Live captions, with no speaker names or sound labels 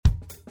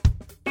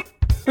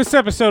This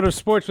episode of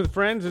Sports with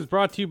Friends is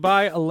brought to you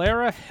by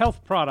Alera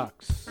Health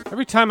Products.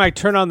 Every time I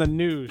turn on the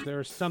news, there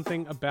is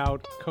something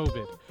about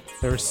COVID.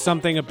 There is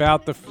something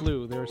about the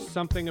flu. There is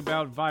something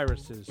about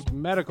viruses.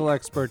 Medical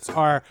experts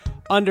are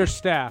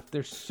understaffed.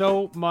 There's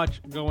so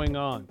much going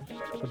on.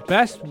 The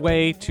best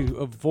way to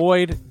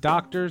avoid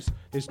doctors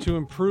is to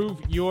improve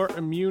your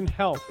immune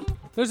health.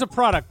 There's a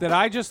product that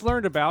I just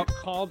learned about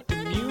called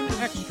Immune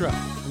Extra,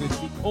 and it's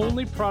the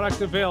only product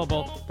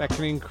available that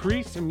can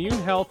increase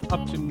immune health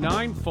up to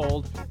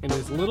 9-fold in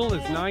as little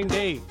as 9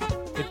 days.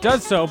 It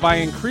does so by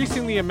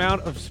increasing the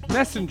amount of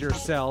messenger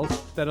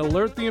cells that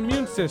alert the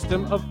immune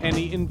system of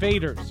any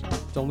invaders.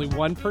 It's only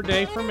one per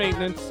day for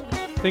maintenance.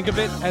 Think of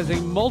it as a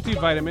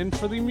multivitamin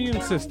for the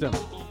immune system.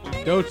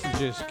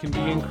 Dosages can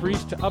be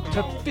increased to up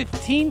to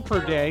 15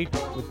 per day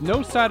with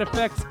no side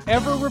effects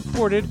ever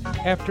reported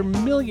after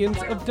millions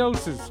of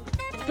doses.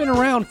 It's been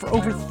around for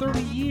over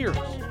 30 years.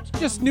 It's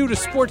just new to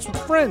Sports with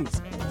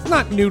Friends. It's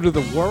not new to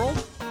the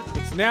world.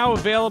 It's now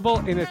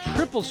available in a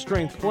triple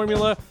strength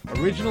formula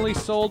originally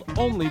sold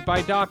only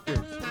by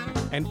doctors.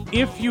 And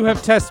if you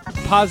have tested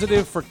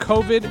positive for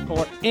COVID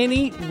or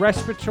any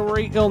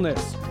respiratory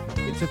illness,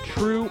 it's a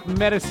true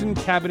medicine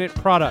cabinet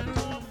product.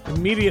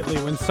 Immediately,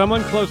 when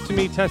someone close to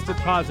me tested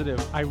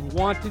positive, I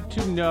wanted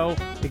to know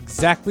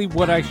exactly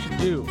what I should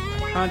do.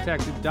 I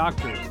contacted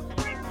doctors.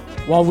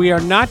 While we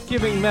are not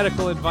giving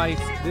medical advice,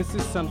 this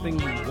is something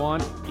you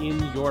want in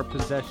your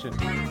possession.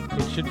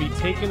 It should be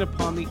taken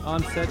upon the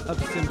onset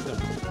of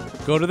symptoms.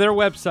 Go to their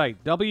website,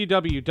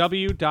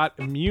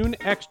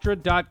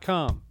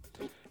 www.immuneextra.com.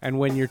 And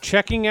when you're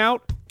checking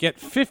out, get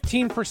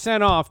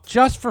 15% off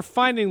just for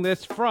finding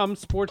this from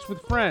Sports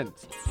with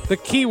Friends. The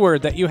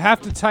keyword that you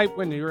have to type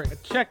when you're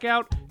at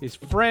checkout is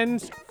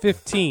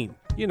Friends15.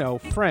 You know,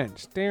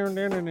 Friends.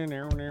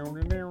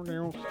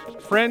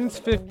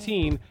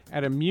 Friends15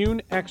 at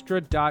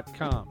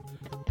immuneextra.com.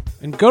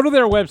 And go to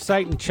their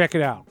website and check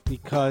it out.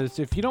 Because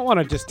if you don't want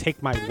to just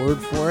take my word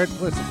for it,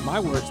 listen, my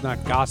word's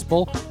not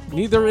gospel.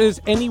 Neither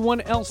is anyone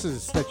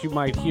else's that you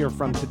might hear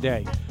from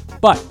today.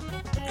 But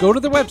go to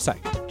the website,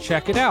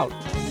 check it out,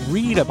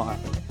 read about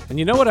it. And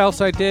you know what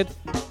else I did?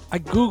 I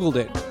Googled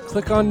it.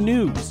 Click on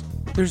news.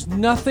 There's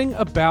nothing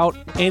about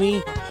any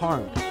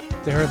harm.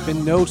 There have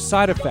been no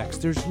side effects.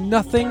 There's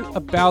nothing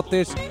about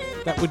this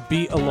that would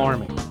be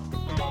alarming.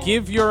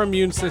 Give your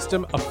immune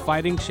system a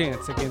fighting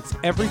chance against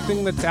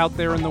everything that's out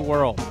there in the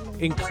world,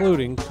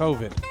 including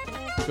COVID.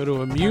 Go to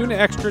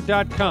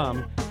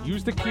immuneextra.com,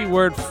 use the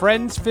keyword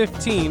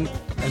Friends15,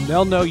 and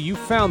they'll know you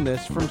found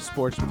this from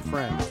Sports with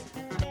Friends.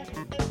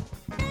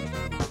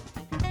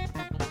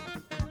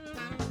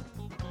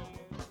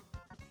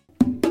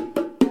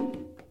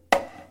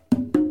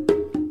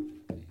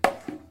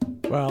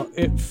 Well,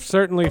 it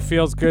certainly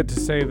feels good to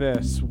say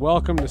this.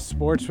 Welcome to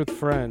Sports with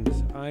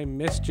Friends. I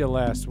missed you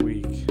last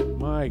week.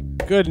 My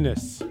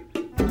goodness.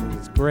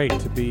 It's great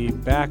to be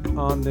back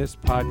on this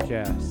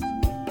podcast.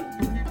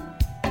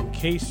 In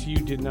case you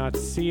did not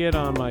see it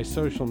on my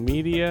social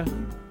media,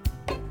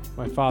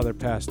 my father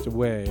passed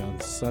away on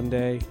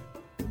Sunday,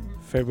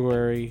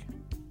 February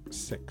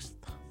 6th.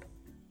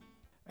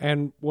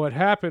 And what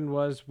happened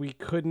was we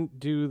couldn't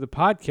do the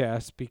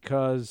podcast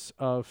because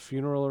of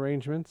funeral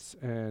arrangements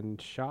and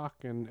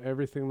shock and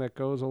everything that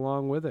goes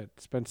along with it.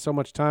 Spent so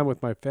much time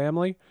with my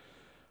family.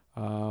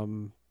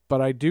 But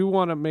I do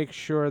want to make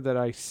sure that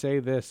I say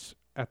this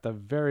at the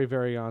very,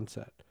 very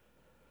onset.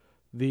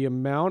 The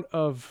amount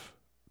of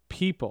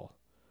people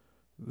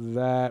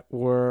that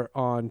were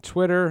on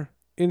Twitter,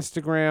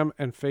 Instagram,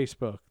 and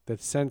Facebook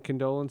that sent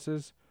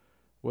condolences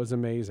was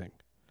amazing.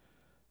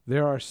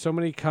 There are so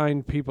many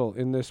kind people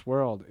in this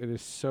world. It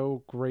is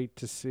so great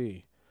to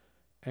see.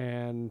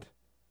 And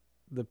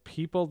the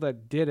people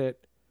that did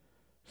it,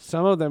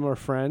 some of them were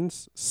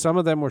friends. Some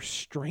of them were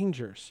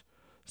strangers.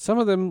 Some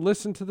of them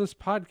listened to this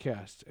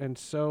podcast. And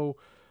so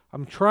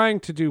I'm trying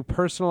to do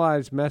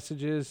personalized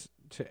messages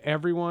to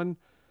everyone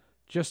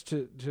just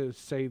to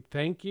say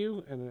thank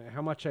you and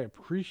how much I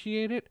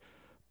appreciate it.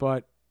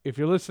 But if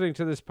you're listening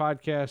to this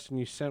podcast and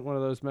you sent one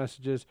of those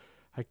messages,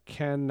 I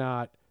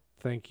cannot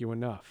thank you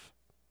enough.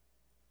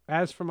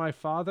 As for my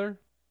father,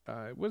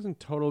 it wasn't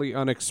totally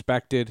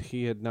unexpected.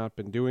 He had not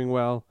been doing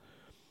well.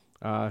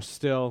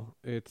 Still,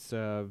 it's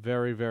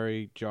very,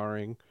 very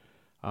jarring.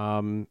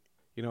 I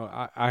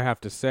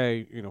have to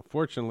say,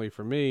 fortunately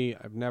for me,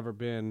 I've never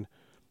been,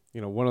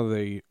 one of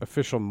the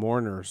official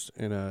mourners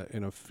in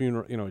a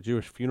funeral, a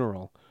Jewish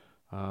funeral.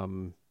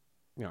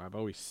 I've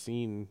always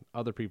seen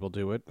other people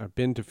do it. I've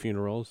been to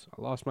funerals.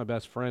 I lost my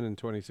best friend in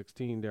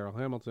 2016, Daryl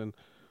Hamilton,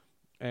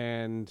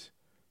 and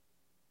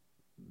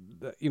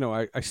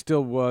I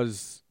still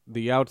was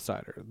the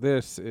outsider.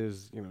 This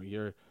is,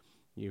 you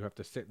have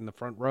to sit in the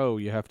front row.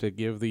 You have to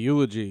give the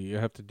eulogy. You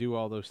have to do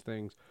all those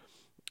things.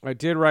 I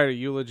did write a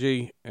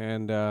eulogy,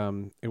 and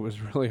it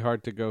was really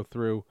hard to go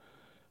through.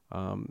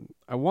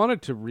 I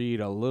wanted to read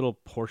a little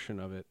portion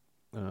of it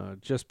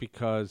just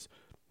because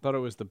I thought it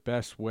was the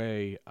best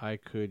way I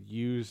could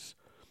use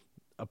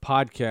a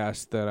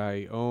podcast that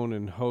I own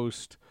and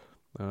host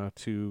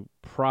to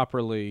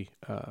properly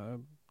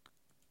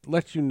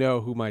lets you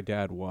know who my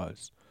dad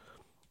was.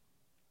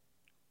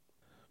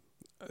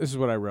 This is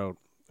what I wrote.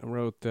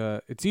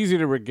 It's easy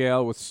to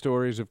regale with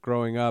stories of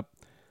growing up.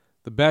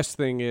 The best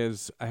thing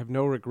is I have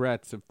no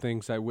regrets of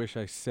things I wish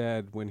I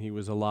said when he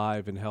was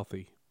alive and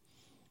healthy.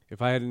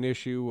 If I had an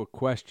issue, a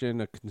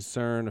question, a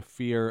concern, a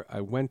fear,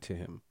 I went to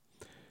him.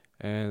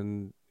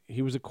 And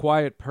he was a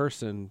quiet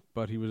person,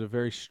 but he was a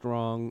very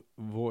strong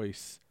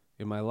voice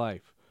in my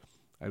life.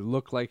 I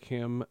look like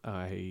him.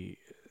 I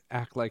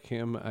act like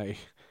him.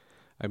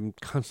 I'm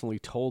constantly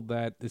told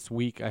that. This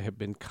week I have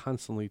been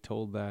constantly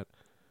told that.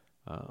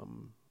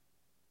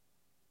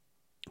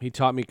 He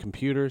taught me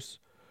computers.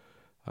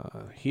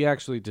 He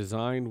actually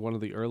designed one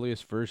of the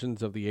earliest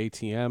versions of the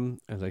ATM.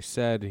 As I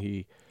said,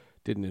 he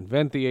didn't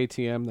invent the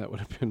ATM. That would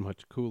have been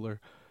much cooler.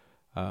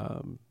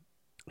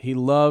 He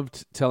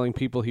loved telling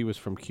people he was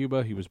from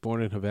Cuba. He was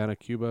born in Havana,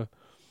 Cuba.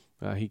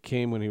 He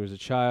came when he was a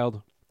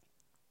child.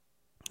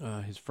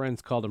 His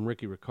friends called him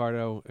Ricky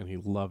Ricardo, and he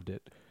loved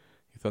it.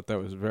 He thought that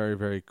was very,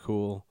 very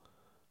cool.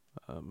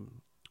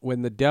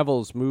 When the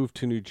Devils moved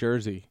to New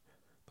Jersey,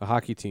 the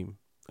hockey team,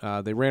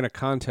 they ran a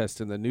contest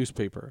in the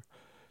newspaper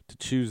to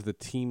choose the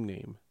team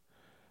name.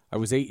 I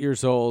was 8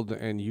 years old,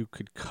 and you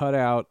could cut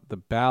out the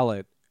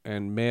ballot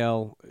and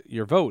mail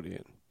your vote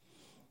in.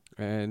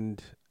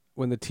 And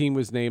when the team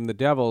was named the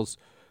Devils,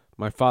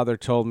 my father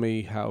told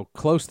me how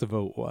close the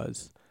vote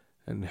was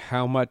and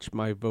how much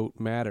my vote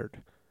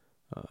mattered.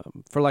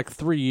 For like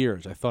 3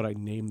 years, I thought I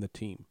named the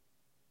team.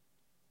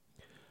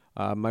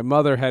 My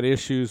mother had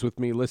issues with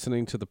me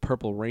listening to the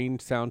Purple Rain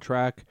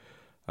soundtrack.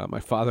 My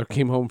father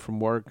came home from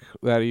work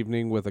that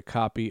evening with a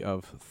copy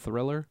of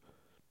Thriller.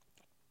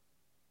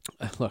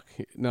 Look,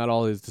 not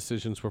all his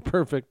decisions were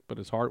perfect, but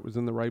his heart was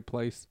in the right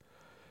place.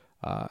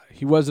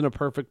 He wasn't a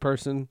perfect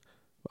person.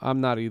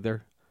 I'm not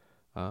either.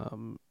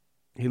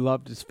 He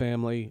loved his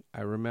family.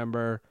 I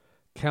remember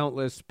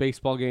countless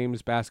baseball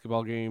games,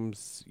 basketball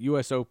games,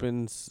 U.S.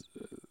 Opens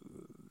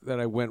that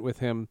I went with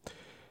him.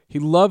 He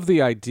loved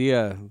the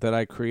idea that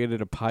I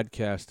created a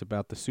podcast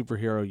about the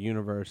superhero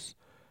universe.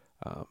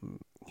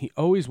 He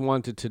always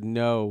wanted to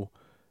know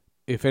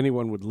if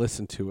anyone would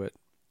listen to it.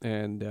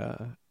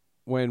 And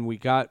when we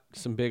got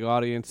some big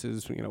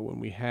audiences, when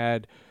we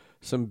had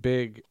some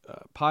big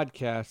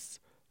podcasts,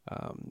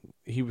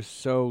 he was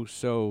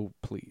so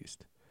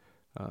pleased.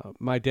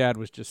 My dad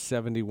was just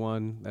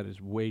 71. That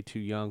is way too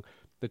young.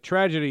 The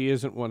tragedy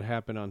isn't what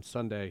happened on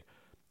Sunday.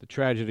 The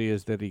tragedy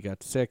is that he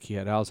got sick. He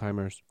had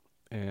Alzheimer's,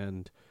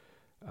 and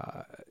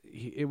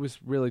it was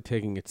really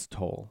taking its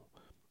toll.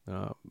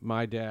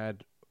 My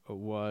dad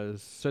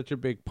was such a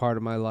big part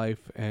of my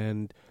life,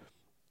 and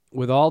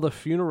with all the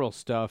funeral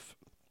stuff,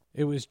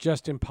 it was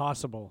just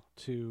impossible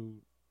to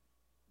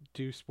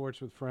do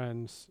Sports with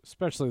Friends,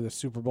 especially the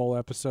Super Bowl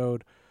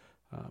episode.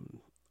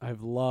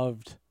 I've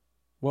loved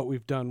what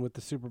we've done with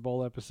the Super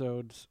Bowl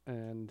episodes,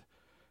 and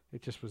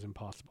it just was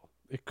impossible.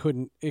 It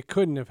couldn't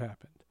have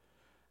happened.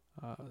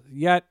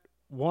 Yet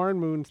Warren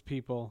Moon's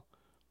people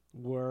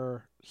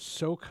were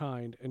so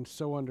kind and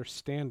so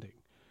understanding.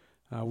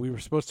 We were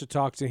supposed to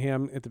talk to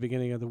him at the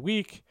beginning of the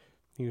week.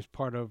 He was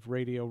part of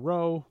Radio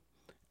Row,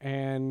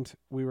 and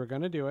we were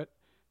going to do it.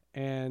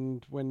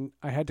 And when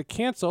I had to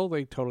cancel,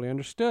 they totally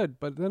understood.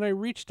 But then I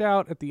reached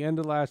out at the end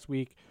of last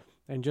week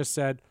and just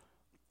said,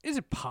 is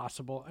it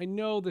possible? I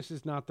know this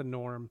is not the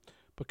norm,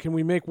 but can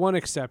we make one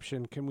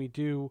exception? Can we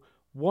do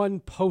one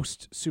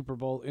post-Super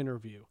Bowl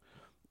interview?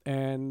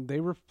 And they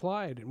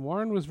replied, and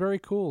Warren was very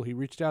cool. He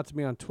reached out to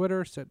me on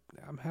Twitter, said,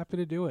 I'm happy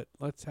to do it.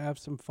 Let's have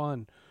some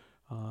fun.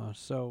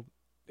 So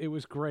it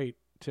was great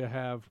to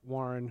have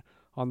Warren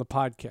on the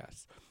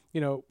podcast.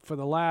 For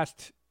the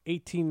last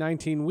 18,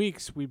 19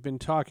 weeks, we've been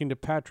talking to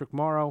Patrick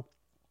Morrow,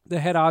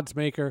 the head odds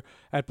maker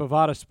at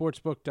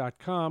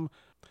bovadasportsbook.com,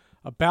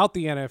 about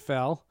the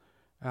NFL.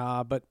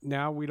 But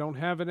now we don't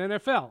have an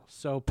NFL.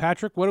 So,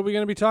 Patrick, what are we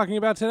going to be talking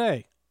about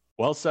today?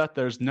 Well, Seth,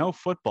 there's no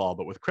football,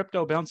 but with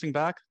crypto bouncing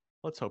back,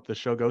 let's hope this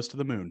show goes to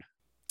the moon.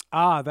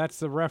 That's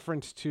the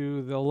reference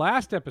to the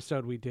last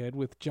episode we did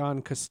with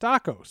John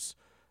Kostakos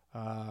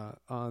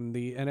on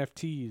the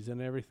NFTs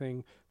and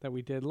everything that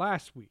we did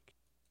last week.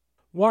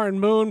 Warren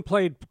Moon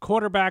played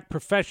quarterback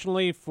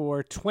professionally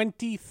for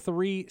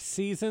 23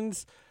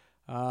 seasons.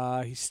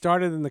 He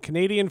started in the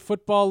Canadian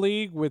Football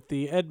League with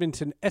the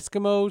Edmonton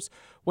Eskimos,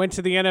 went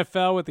to the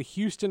NFL with the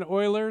Houston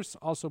Oilers,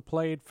 also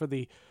played for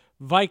the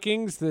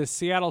Vikings, the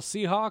Seattle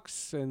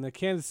Seahawks, and the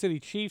Kansas City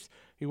Chiefs.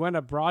 He went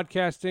up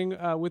broadcasting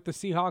with the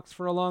Seahawks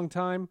for a long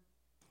time,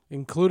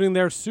 including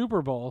their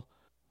Super Bowl.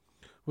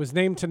 Was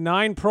named to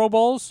 9 Pro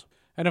Bowls,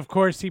 and of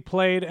course he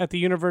played at the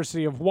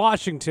University of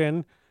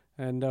Washington.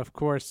 And of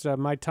course,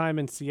 my time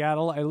in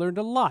Seattle, I learned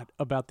a lot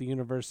about the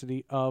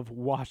University of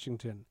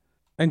Washington.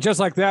 And just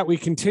like that, we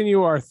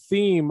continue our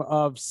theme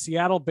of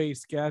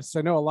Seattle-based guests.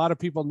 I know a lot of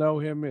people know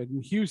him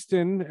in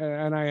Houston,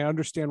 and I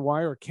understand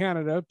why, or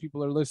Canada.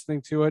 People are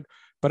listening to it.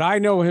 But I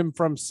know him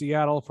from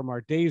Seattle, from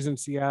our days in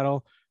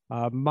Seattle.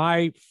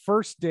 My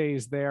first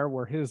days there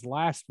were his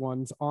last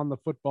ones on the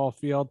football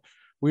field.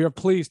 we are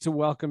pleased to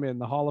welcome in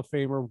the Hall of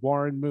Famer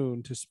Warren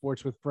Moon to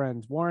Sports with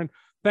Friends. Warren,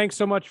 thanks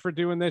so much for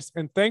doing this,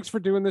 and thanks for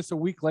doing this a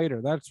week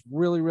later. That's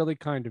really, really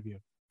kind of you.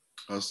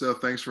 Seth,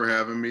 thanks for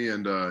having me,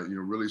 and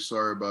really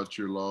sorry about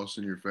your loss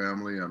in your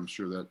family. I'm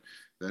sure that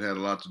had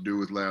a lot to do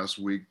with last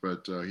week,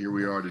 but here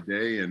we are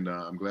today, and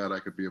I'm glad I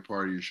could be a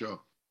part of your show.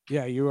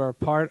 Yeah, you are a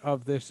part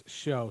of this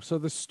show. So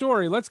the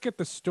story, let's get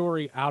the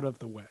story out of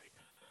the way,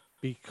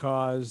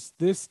 because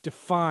this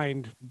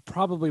defined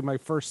probably my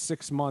first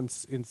 6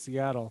 months in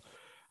Seattle.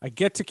 I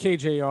get to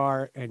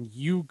KJR, and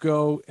you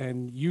go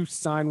and you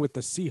sign with the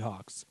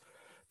Seahawks.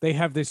 They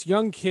have this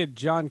young kid,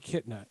 Jon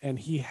Kitna, and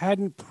he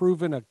hadn't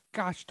proven a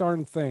gosh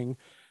darn thing.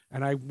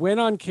 And I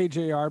went on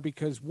KJR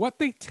because what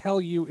they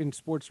tell you in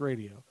sports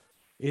radio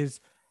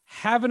is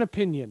have an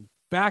opinion,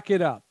 back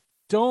it up.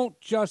 Don't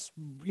just,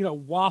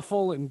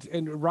 waffle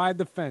and ride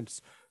the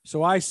fence.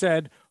 So I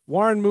said,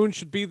 Warren Moon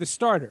should be the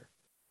starter.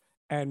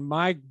 And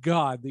my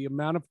God, the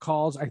amount of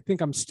calls, I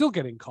think I'm still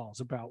getting calls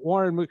about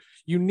Warren Moon.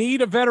 You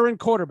need a veteran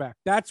quarterback.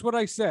 That's what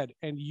I said.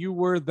 And you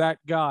were that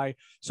guy.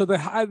 So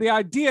the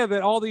idea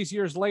that all these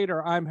years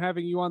later, I'm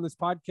having you on this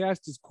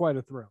podcast is quite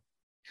a thrill.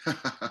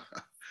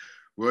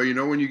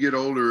 Well, when you get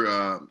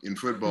older in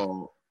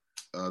football,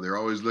 they're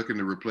always looking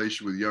to replace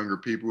you with younger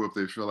people if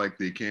they feel like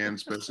they can,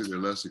 especially they're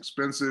less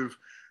expensive.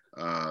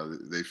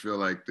 They feel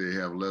like they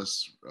have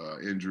less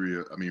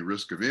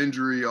risk of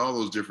injury, all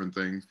those different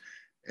things.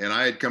 And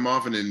I had come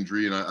off an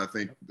injury, and I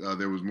think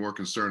there was more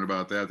concern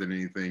about that than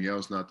anything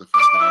else, not the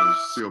fact that I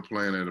was still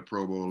playing at a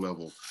Pro Bowl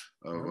level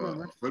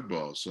of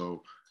football.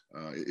 So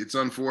it's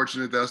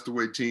unfortunate that's the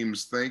way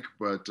teams think,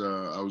 but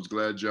I was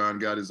glad Jon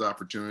got his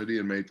opportunity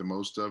and made the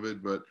most of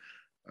it. But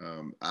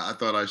I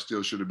thought I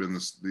still should have been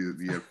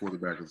the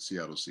quarterback of the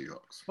Seattle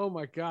Seahawks. Oh,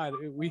 my God.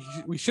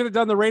 We should have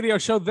done the radio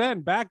show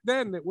then. Back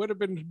then, it would have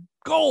been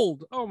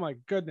gold. Oh, my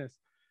goodness.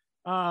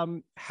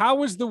 How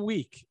was the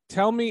week?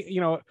 Tell me,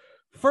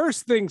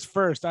 first things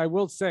first, I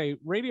will say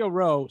Radio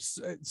Row,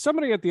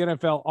 somebody at the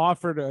NFL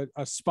offered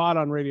a spot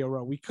on Radio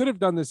Row. We could have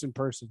done this in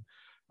person.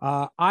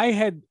 I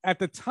had at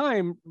the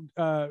time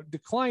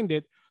declined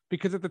it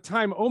because at the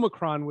time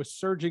Omicron was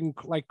surging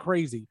like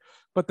crazy,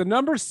 but the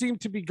numbers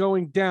seemed to be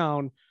going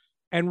down,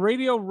 and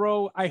Radio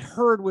Row I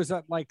heard was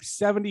at like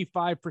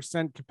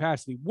 75%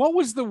 capacity. What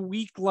was the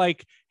week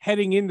like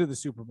heading into the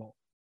Super Bowl?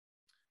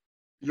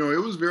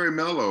 It was very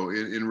mellow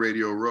in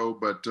Radio Row,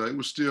 but it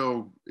was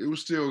still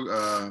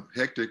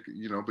hectic,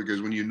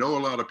 because when a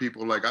lot of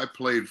people, like I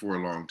played for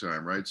a long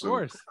time, right? So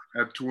I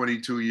have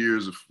 22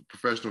 years of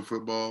professional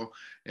football,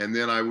 and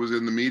then I was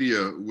in the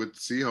media with the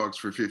Seahawks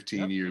for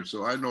 15 years.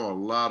 So I know a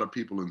lot of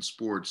people in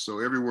sports. So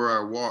everywhere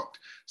I walked,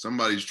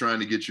 somebody's trying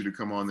to get you to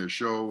come on their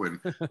show. And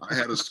I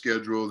had a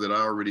schedule that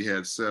I already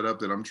had set up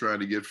that I'm trying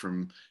to get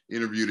from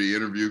interview to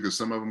interview, because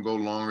some of them go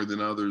longer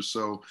than others.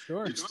 So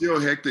it's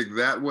still hectic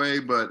that way,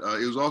 but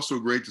it was also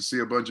great to see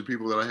a bunch of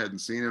people that I hadn't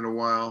seen in a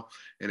while.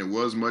 And it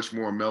was much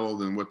more mellow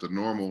than what the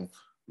normal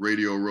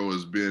Radio Row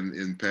has been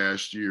in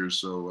past years.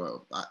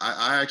 So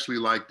I actually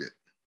liked it.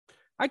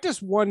 I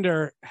just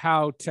wonder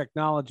how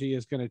technology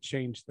is going to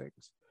change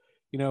things.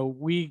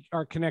 We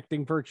are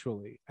connecting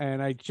virtually,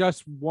 and I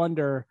just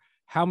wonder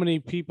how many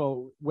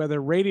people,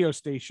 whether radio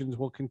stations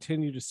will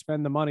continue to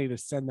spend the money to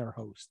send their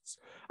hosts.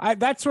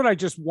 That's what I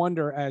just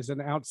wonder as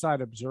an outside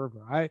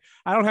observer. I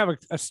don't have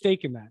a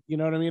stake in that. You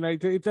know what I mean?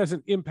 It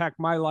doesn't impact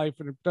my life,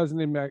 and it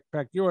doesn't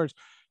impact yours.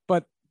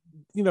 But,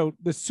 the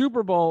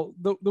Super Bowl,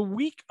 the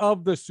week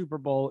of the Super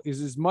Bowl is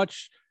as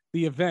much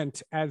the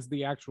event as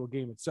the actual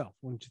game itself,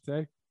 wouldn't you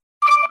say?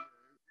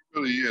 It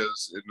really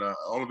is, and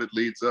all of it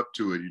leads up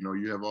to it.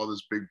 You have all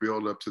this big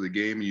build up to the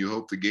game, and you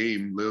hope the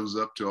game lives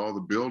up to all the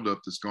build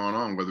up that's gone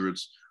on, whether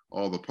it's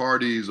all the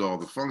parties, all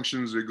the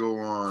functions that go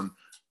on,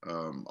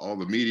 all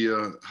the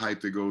media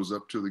hype that goes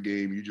up to the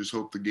game. You just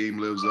hope the game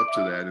lives up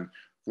to that. And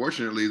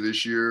fortunately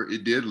this year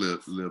it did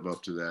live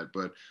up to that.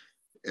 But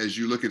as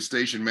you look at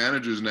station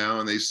managers now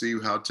and they see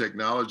how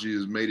technology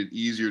has made it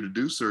easier to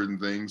do certain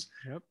things,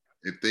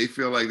 if they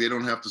feel like they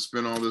don't have to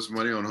spend all this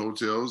money on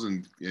hotels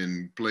and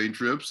plane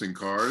trips and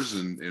cars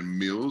and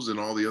meals and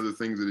all the other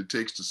things that it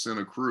takes to send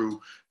a crew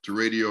to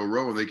Radio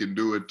Row, and they can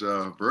do it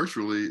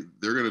virtually,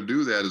 they're going to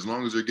do that as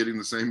long as they're getting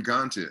the same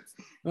content.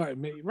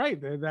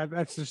 Right.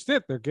 That's just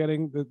it. They're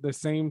getting the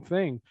same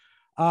thing.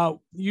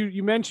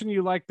 You mentioned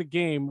you liked the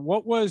game.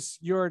 What was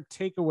your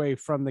takeaway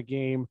from the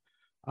game?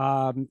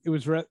 It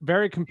was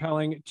very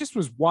compelling. It just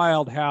was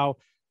wild how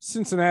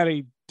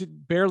Cincinnati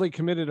barely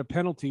committed a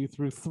penalty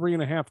through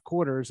 3.5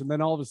 quarters. And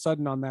then all of a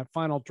sudden on that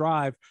final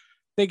drive,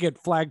 they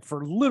get flagged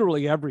for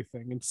literally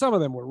everything. And some of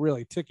them were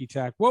really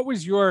ticky-tack. What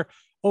was your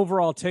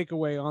overall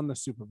takeaway on the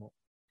Super Bowl?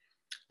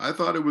 I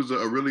thought it was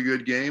a really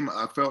good game.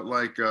 I felt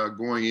like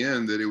going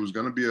in that it was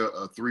going to be a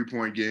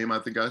 3-point game. I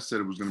think I said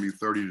it was going to be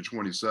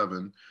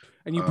 30-27.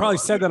 And you probably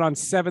said that on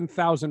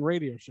 7,000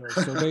 radio shows.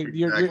 So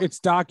it's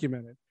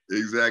documented.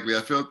 Exactly.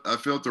 I felt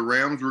the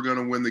Rams were going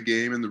to win the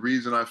game. And the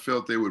reason I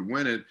felt they would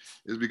win it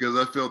is because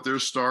I felt their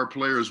star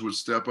players would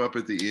step up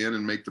at the end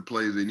and make the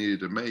plays they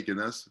needed to make. And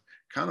that's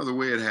kind of the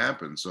way it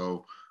happened.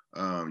 So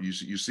You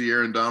see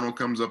Aaron Donald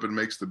comes up and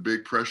makes the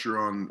big pressure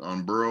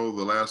on Burrow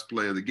the last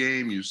play of the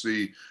game. You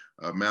see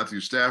Matthew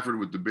Stafford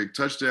with the big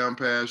touchdown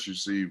pass. You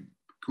see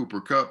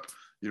Cooper Kupp,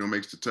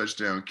 makes the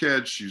touchdown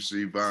catch. You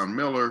see Von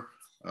Miller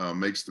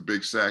makes the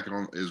big sack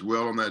as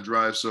well on that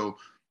drive. So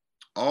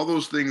all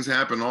those things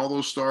happen. All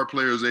those star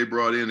players they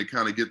brought in to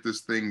kind of get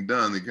this thing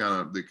done. They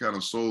kind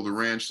of sold the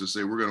ranch to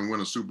say we're going to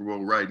win a Super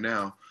Bowl right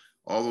now.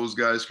 All those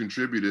guys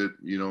contributed,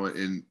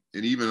 and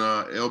even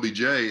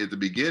LBJ at the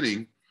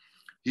beginning.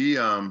 He,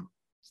 OBJ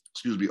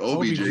at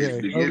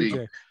the beginning.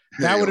 OBJ.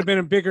 That would have been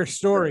a bigger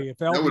story if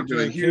LBJ that would have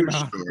been a huge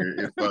out. story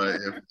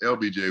if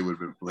LBJ would have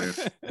been playing.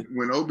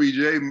 When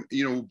OBJ,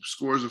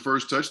 scores the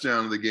first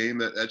touchdown of the game,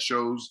 that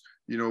shows,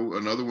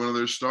 another one of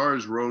their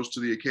stars rose to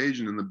the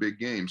occasion in the big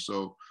game.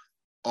 So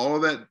all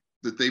of that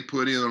they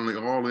put in on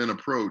the all-in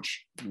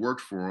approach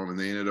worked for them, and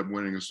they ended up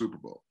winning a Super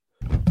Bowl.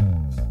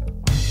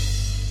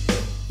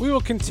 We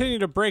will continue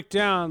to break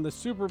down the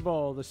Super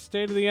Bowl, the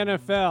state of the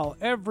NFL,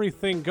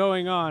 everything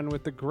going on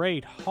with the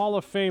great Hall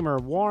of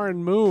Famer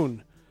Warren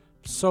Moon.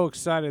 So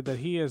excited that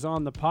he is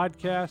on the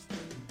podcast.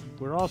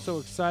 We're also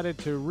excited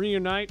to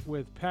reunite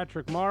with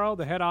Patrick Morrow,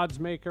 the head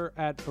odds maker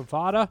at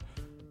Bovada.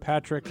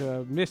 Patrick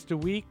missed a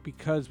week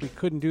because we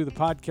couldn't do the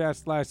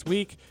podcast last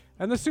week,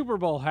 and the Super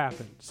Bowl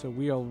happened. So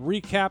we'll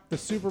recap the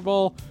Super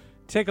Bowl,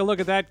 take a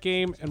look at that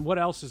game, and what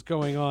else is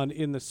going on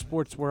in the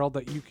sports world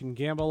that you can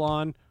gamble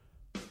on.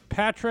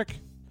 Patrick,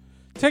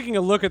 taking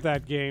a look at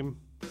that game,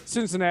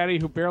 Cincinnati,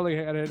 who barely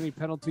had any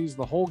penalties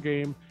the whole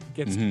game,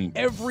 gets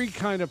every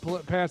kind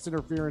of pass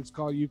interference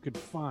call you could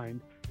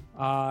find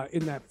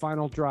in that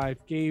final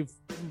drive, gave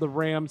the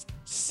Rams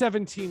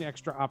 17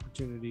 extra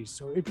opportunities.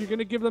 So if you're going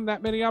to give them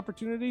that many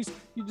opportunities,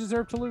 you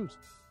deserve to lose.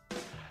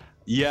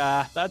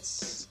 Yeah,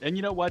 and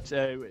you know what?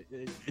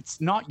 It's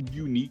not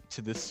unique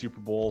to this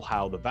Super Bowl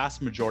how the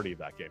vast majority of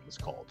that game was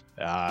called,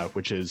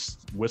 which is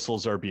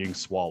whistles are being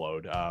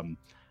swallowed.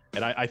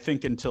 And I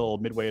think until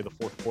midway of the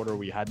fourth quarter,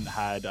 we hadn't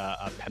had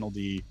a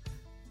penalty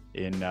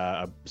in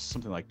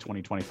something like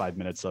 25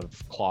 minutes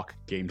of clock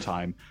game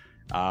time.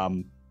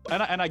 And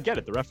I get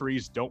it. The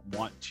referees don't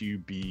want to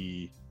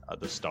be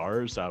the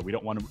stars. We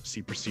don't want to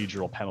see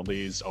procedural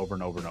penalties over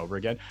and over and over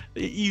again.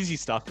 The easy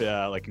stuff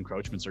like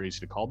encroachments are easy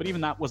to call, but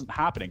even that wasn't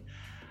happening.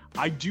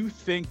 I do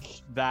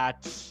think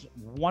that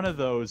one of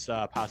those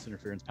pass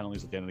interference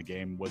penalties at the end of the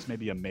game was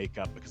maybe a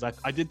makeup, because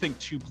I did think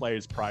 2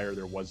 plays prior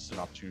there was an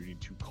opportunity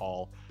to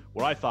call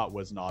what I thought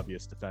was an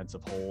obvious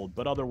defensive hold.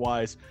 But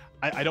otherwise,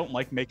 I don't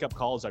like makeup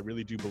calls. I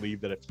really do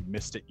believe that if you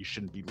missed it, you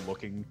shouldn't be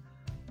looking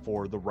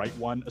for the right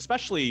one,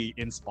 especially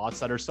in spots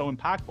that are so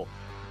impactful.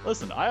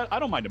 Listen, I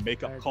don't mind a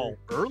makeup call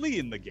early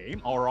in the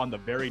game or on the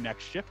very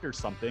next shift or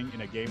something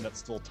in a game that's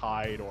still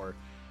tied,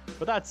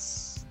 but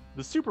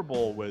the Super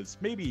Bowl was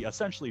maybe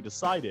essentially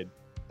decided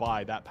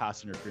by that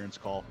pass interference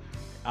call.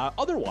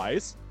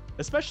 Otherwise,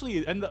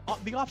 especially, and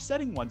the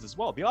offsetting ones as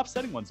well. The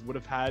offsetting ones would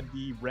have had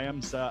the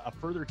Rams a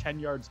further 10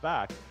 yards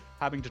back,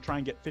 having to try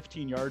and get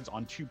 15 yards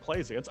on 2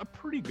 plays against a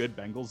pretty good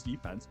Bengals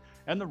defense.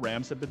 And the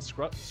Rams have been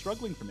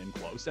struggling from in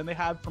close, and they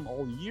have from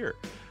all year.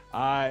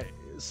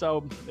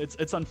 So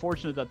it's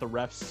unfortunate that the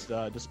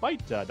refs,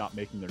 despite not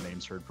making their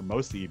names heard for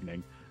most of the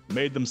evening,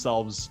 made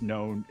themselves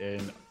known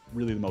in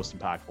really the most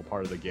impactful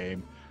part of the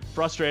game.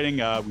 Frustrating.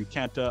 We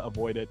can't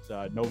avoid it.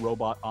 No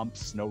robot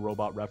umps, no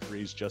robot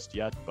referees just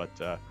yet, but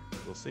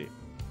we'll see.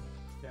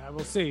 Yeah,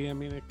 we'll see. I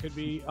mean, it could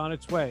be on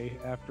its way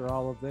after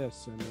all of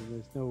this. I mean,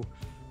 there's no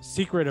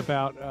secret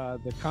about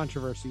the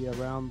controversy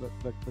around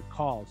the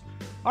calls.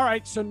 All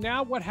right, so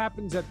now what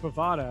happens at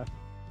Bovada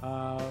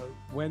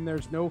when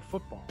there's no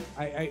football?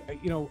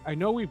 I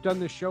know we've done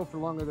this show for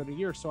longer than a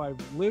year, so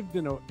I've lived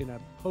in a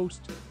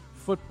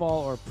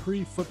post-football or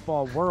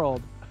pre-football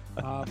world.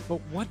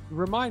 But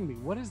remind me,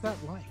 what is that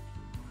like?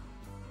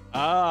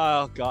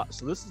 Oh, God.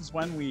 So this is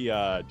when we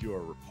do our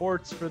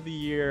reports for the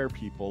year.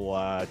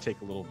 People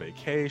take a little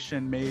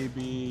vacation,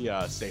 maybe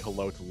say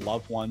hello to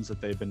loved ones that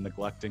they've been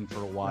neglecting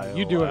for a while.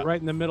 You do it right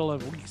in the middle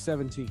of week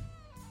 17.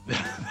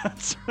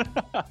 That's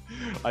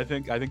I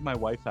think my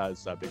wife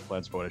has big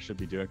plans for what I should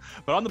be doing.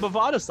 But on the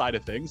Bovada side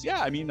of things,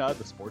 yeah, I mean, the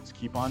sports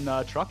keep on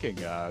trucking.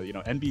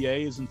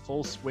 NBA is in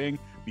full swing.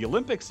 The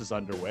Olympics is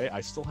underway. I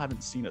still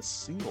haven't seen a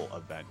single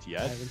event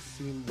yet. I haven't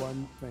seen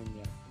one thing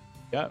yet.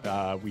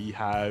 Yeah, we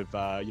have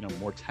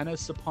more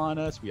tennis upon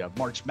us. We have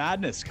March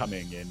Madness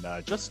coming in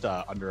just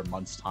under a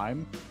month's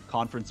time.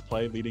 Conference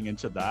play leading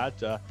into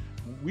that.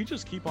 We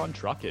just keep on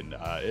trucking.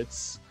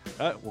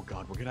 Well,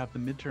 God, we're gonna have the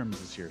midterms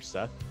this year,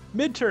 Seth.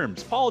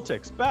 Midterms,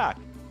 politics, back.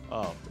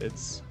 Oh,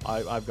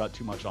 I've got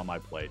too much on my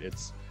plate.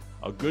 It's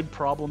a good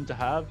problem to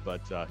have,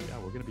 but yeah,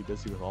 we're gonna be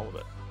busy with all of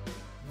it.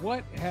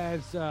 What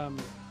has the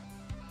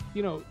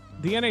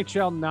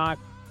NHL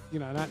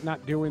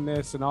not doing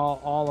this, and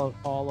all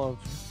of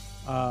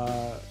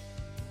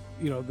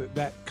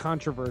that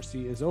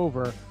controversy is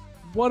over.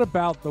 What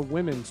about the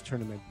women's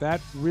tournament?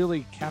 That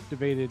really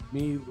captivated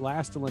me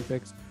last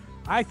Olympics.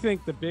 I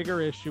think the bigger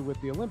issue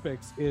with the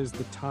Olympics is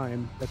the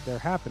time that they're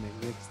happening.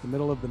 It's the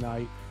middle of the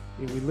night.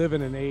 we live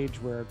in an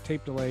age where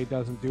tape delay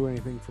doesn't do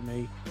anything for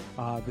me.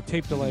 The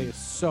tape delay is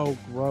so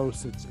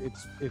gross.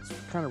 It's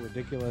kind of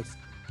ridiculous.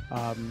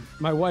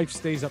 My wife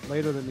stays up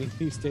later than me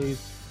these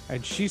days,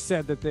 and she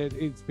said that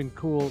it's been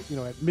cool,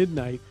 at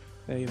midnight,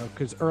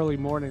 because early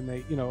morning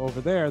they,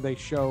 over there they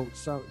show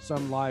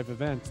some live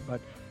events, but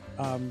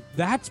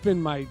that's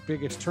been my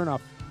biggest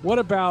turnoff. What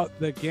about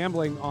the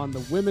gambling on the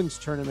women's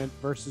tournament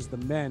versus the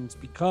men's?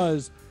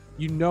 Because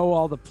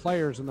all the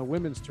players in the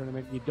women's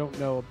tournament, you don't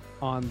know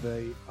on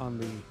the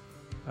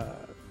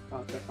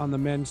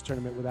men's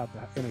tournament without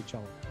the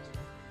NHL.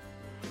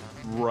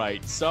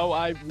 Right.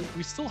 So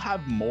we still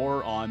have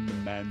more on the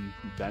men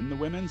than the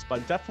women's,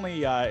 but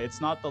definitely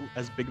it's not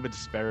as big of a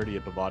disparity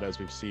at Bovada as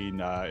we've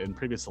seen in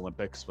previous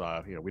Olympics.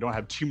 We don't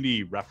have too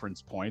many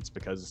reference points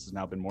because this has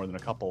now been more than a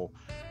couple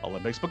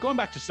Olympics. But going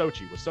back to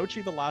Sochi, was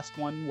Sochi the last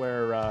one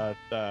where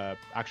the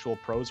actual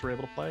pros were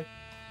able to play?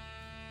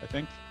 I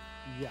think.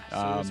 Yes. So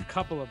it was a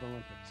couple of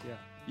Olympics. Yeah.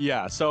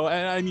 Yeah, so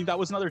and I mean that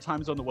was another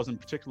time zone that wasn't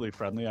particularly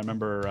friendly. I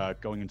remember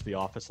going into the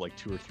office like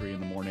 2 or 3 in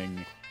the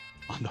morning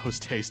on those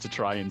days to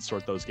try and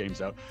sort those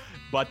games out.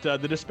 But the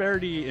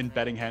disparity in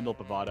betting handle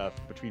at Bovada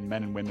between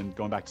men and women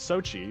going back to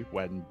Sochi,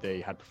 when they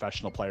had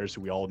professional players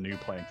who we all knew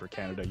playing for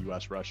Canada,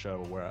 US, Russia,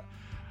 or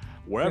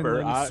wherever.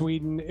 Finland,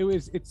 Sweden.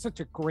 It's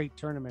such a great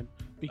tournament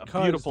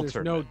because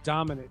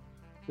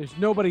there's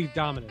nobody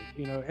dominant.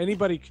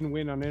 Anybody can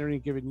win on any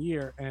given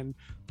year, and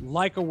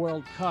like a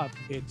World Cup,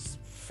 it's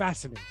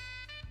fascinating.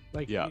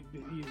 Like you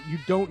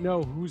don't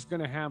know who's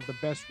going to have the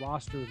best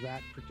roster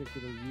that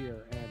particular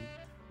year, and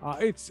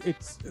it's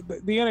the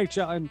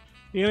NHL, and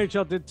the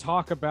NHL did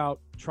talk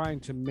about trying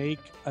to make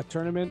a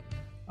tournament.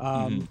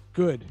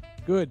 Good,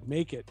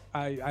 make it.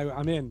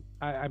 I'm in.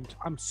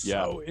 I'm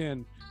so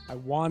in. I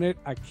want it.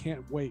 I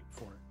can't wait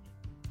for it.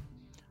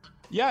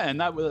 Yeah, and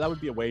that would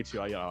be a way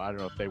to, I don't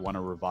know if they want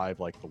to revive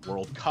like the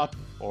World Cup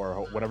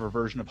or whatever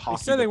version of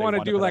hockey. They said they want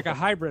to do like a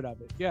hybrid of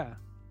it. Yeah.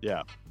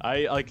 Yeah,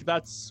 I like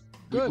that's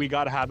we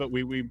got to have it.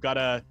 We've got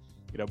to,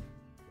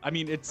 I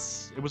mean, it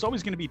was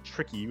always going to be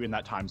tricky in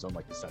that time zone,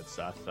 like you said,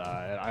 Seth.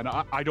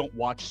 I don't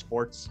watch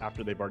sports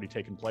after they've already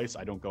taken place.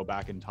 I don't go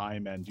back in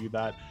time and do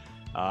that.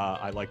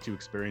 I like to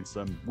experience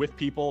them with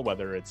people,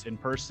 whether it's in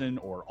person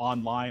or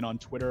online on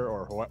Twitter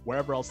or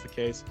wherever else the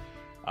case.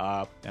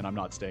 And I'm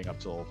not staying up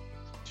till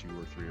 2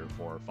 or 3 or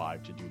 4 or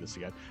 5 to do this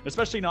again,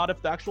 especially not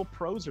if the actual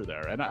pros are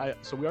there. And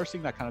so we are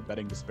seeing that kind of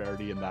betting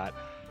disparity in that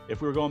if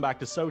we were going back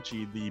to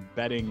Sochi, the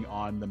betting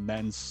on the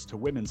men's to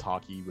women's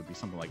hockey would be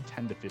something like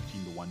 10 to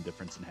 15 to 1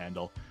 difference in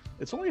handle.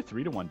 It's only a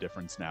 3 to 1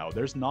 difference now.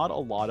 There's not a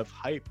lot of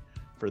hype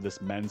for this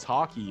men's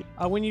hockey.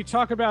 When you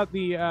talk about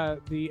the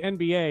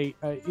NBA,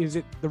 is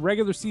it the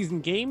regular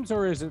season games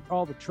or is it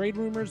all the trade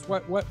rumors?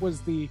 What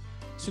was the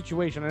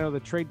situation? I know the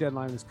trade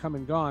deadline is come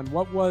and gone.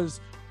 What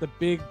was the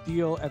big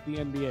deal at the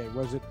NBA?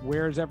 Was it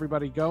where's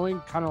everybody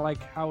going? Kind of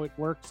like how it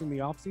works in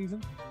the off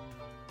season?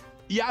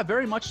 Yeah,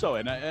 very much so.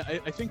 And I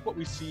think what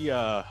we see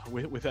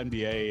with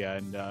NBA,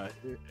 and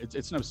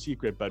it's no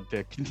secret, but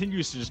it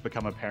continues to just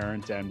become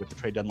apparent. And with the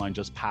trade deadline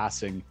just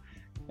passing,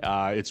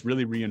 it's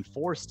really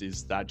reinforced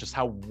is that just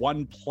how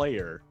one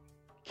player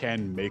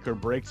can make or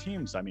break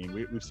teams. I mean,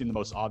 we've seen the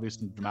most obvious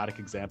and dramatic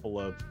example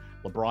of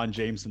LeBron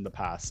James in the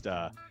past,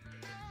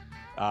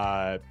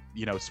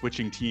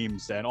 switching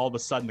teams, and all of a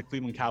sudden the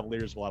Cleveland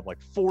Cavaliers will have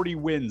like 40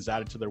 wins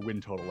added to their win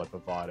total at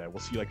Bovada. We'll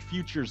see like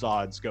futures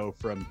odds go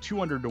from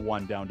 200 to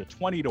 1 down to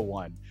 20 to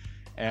 1.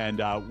 And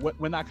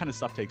when that kind of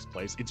stuff takes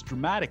place, it's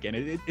dramatic. And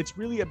it's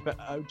really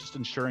about just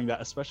ensuring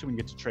that, especially when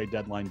you get to trade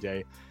deadline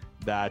day,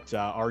 that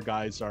our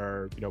guys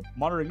are,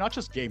 monitoring not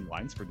just game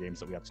lines for games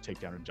that we have to take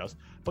down and adjust,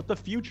 but the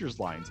futures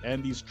lines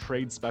and these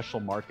trade special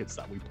markets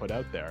that we put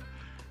out there.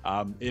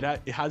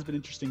 It has been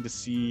interesting to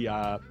see.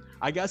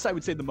 I guess I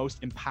would say the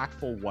most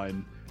impactful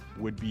one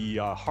would be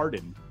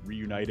Harden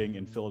reuniting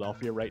in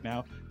Philadelphia right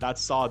now. That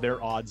saw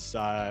their odds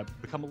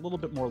become a little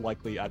bit more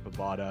likely at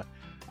Bovada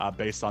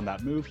based on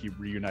that move. He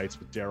reunites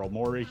with Daryl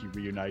Morey. He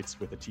reunites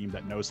with a team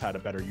that knows how to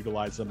better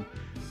utilize him.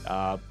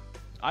 I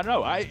don't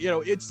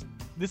know.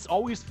 This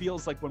always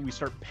feels like when we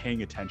start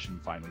paying attention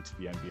finally to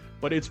the NBA,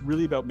 but it's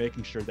really about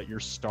making sure that your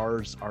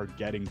stars are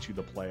getting to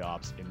the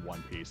playoffs in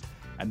one piece.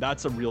 And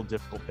that's a real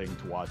difficult thing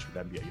to watch with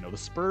NBA. The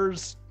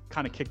Spurs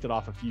kind of kicked it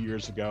off a few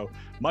years ago,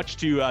 much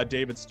to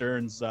David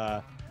Stern's,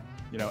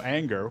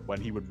 anger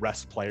when he would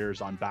rest players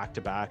on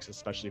back-to-backs,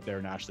 especially if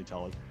they're nationally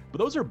televised. But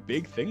those are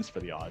big things for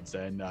the odds.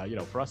 And,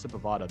 for us at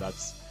Bovada,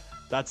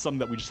 that's something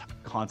that we just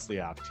constantly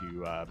have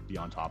to be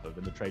on top of.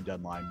 And the trade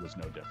deadline was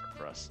no different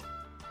for us.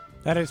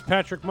 That is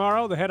Patrick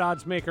Morrow, the head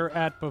odds maker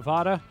at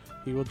Bovada.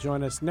 He will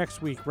join us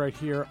next week right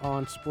here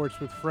on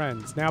Sports with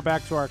Friends. Now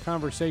back to our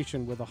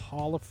conversation with a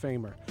Hall of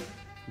Famer.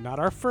 Not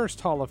our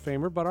first Hall of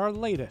Famer, but our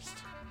latest,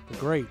 the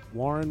great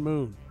Warren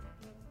Moon.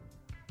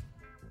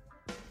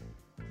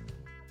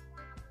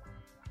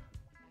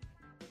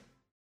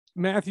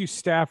 Matthew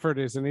Stafford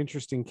is an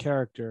interesting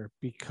character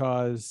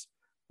because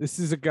this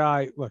is a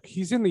guy, look,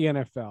 he's in the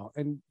NFL,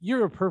 and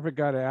you're a perfect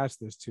guy to ask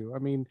this to. I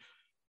mean,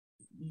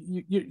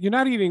 you're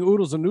not eating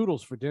oodles and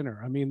noodles for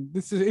dinner. I mean,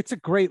 it's a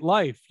great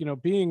life,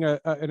 being an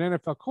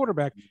NFL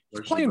quarterback.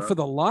 He's playing for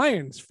the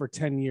Lions for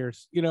 10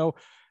 years,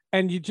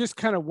 and you just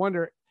kind of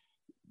wonder,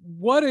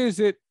 what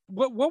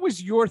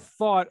was your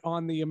thought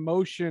on the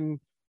emotion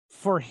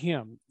for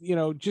him?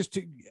 Just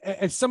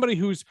as somebody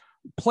who's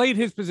played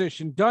his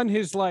position, done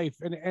his life,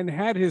 and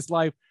had his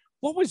life,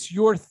 what was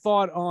your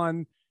thought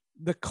on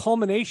the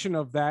culmination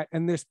of that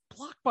and this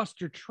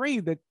blockbuster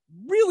trade that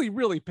really,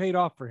 really paid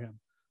off for him?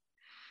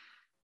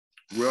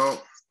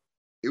 Well,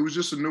 it was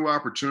just a new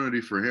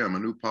opportunity for him, a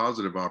new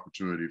positive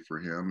opportunity for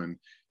him. And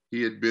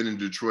he had been in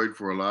Detroit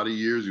for a lot of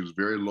years. He was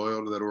very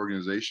loyal to that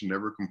organization,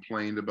 never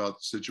complained about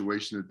the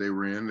situation that they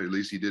were in. At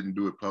least he didn't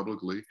do it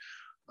publicly.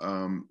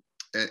 And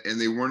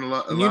they weren't a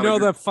lot.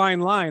 That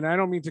fine line. I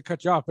don't mean to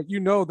cut you off, but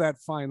that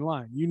fine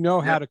line.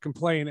 How to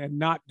complain and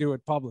not do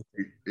it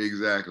publicly.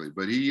 Exactly.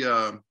 But he,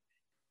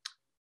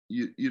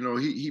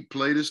 he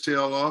played his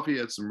tail off. He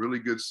had some really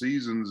good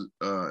seasons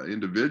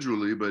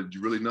individually, but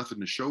really nothing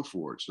to show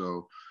for it.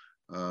 So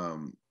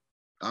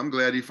I'm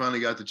glad he finally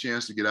got the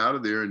chance to get out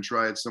of there and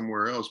try it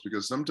somewhere else,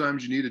 because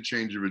sometimes you need a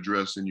change of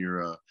address in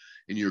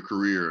your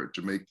career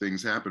to make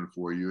things happen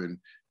for you.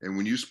 And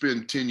when you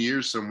spend 10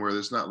 years somewhere,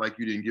 it's not like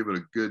you didn't give it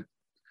a good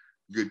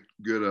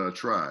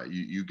try.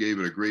 You gave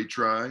it a great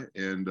try,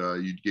 and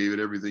you gave it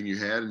everything you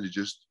had, and it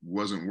just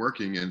wasn't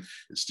working, and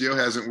it still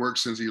hasn't worked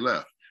since he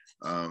left.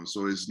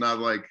 So it's not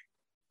like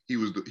he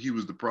was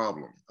the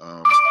problem.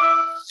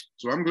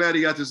 So I'm glad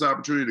he got this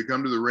opportunity to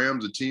come to the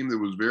Rams, a team that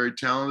was very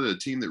talented, a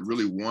team that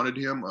really wanted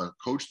him, a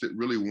coach that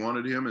really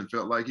wanted him and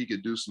felt like he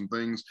could do some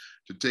things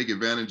to take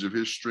advantage of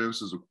his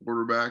strengths as a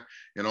quarterback.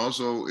 And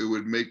also it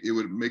would make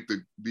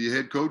the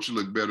head coach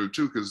look better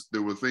too, because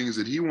there were things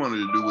that he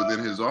wanted to do within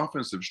his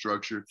offensive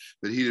structure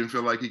that he didn't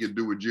feel like he could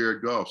do with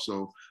Jared Goff.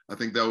 So I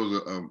think that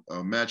was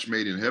a match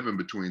made in heaven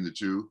between the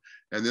two.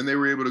 And then they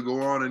were able to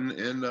go on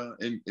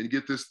and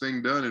get this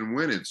thing done and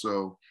win it.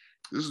 So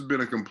this has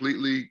been a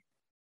completely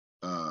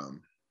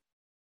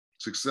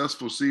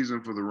successful season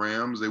for the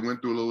Rams. They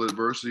went through a little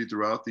adversity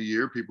throughout the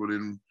year. People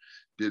didn't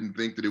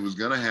think that it was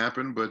going to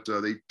happen, but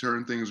they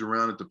turned things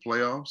around at the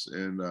playoffs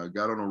and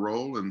got on a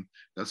roll. And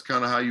that's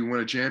kind of how you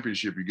win a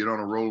championship. You get on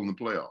a roll in the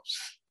playoffs.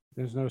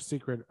 There's no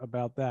secret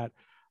about that.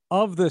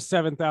 Of the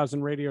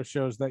 7,000 radio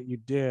shows that you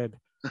did,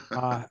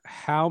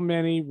 how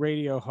many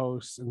radio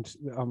hosts, and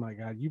oh my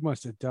God, you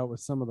must have dealt with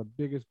some of the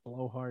biggest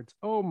blowhards.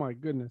 Oh my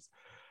goodness.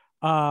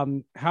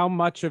 How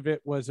much of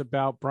it was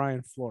about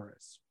Brian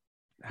Flores?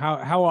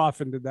 How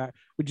often did that?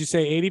 Would you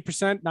say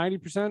 80%,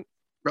 90%?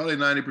 Probably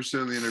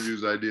 90% of the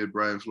interviews I did,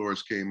 Brian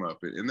Flores came up,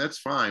 and that's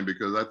fine,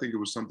 because I think it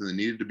was something that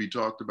needed to be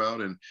talked about,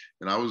 and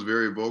I was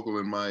very vocal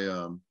in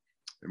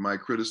my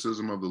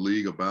criticism of the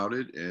league about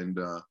it, and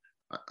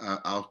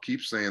I'll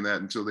keep saying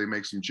that until they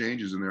make some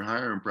changes in their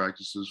hiring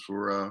practices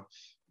for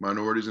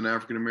minorities and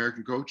African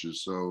American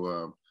coaches.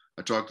 So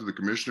I talked to the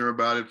commissioner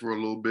about it for a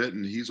little bit,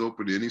 and he's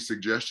open to any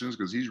suggestions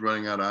because he's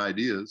running out of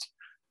ideas.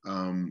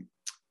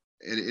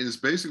 And it's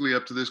basically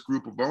up to this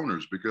group of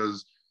owners,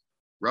 because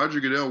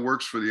Roger Goodell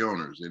works for the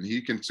owners, and he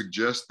can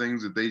suggest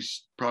things that they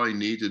probably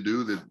need to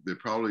do that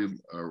probably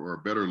are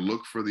a better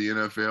look for the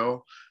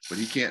NFL, but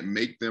he can't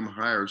make them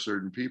hire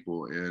certain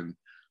people. And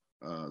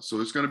so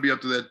it's going to be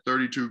up to that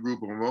 32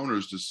 group of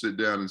owners to sit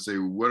down and say,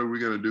 what are we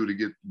going to do to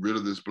get rid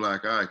of this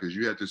black eye? Because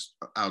you had this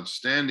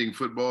outstanding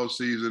football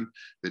season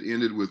that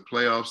ended with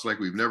playoffs like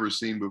we've never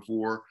seen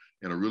before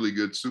and a really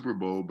good Super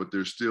Bowl, but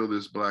there's still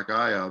this black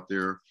eye out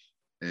there,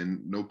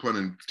 and no pun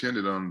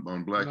intended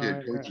on black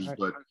head coaches,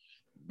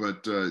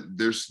 but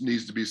there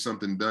needs to be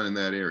something done in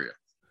that area.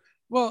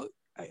 Well,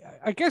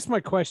 I guess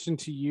my question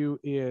to you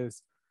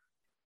is,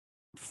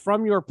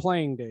 from your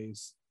playing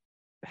days,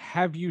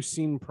 have you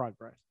seen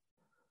progress?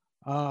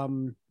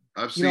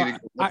 I've seen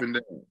it go up and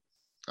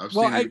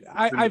down.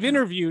 I've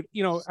interviewed,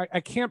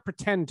 I can't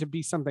pretend to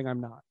be something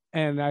I'm not,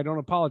 and I don't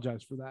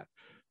apologize for that.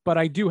 But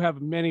I do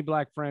have many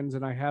black friends,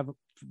 and I have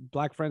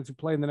black friends who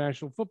play in the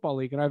National Football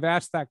League. And I've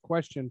asked that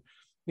question,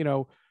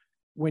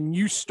 when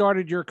you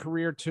started your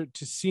career to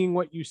seeing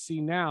what you see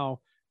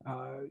now,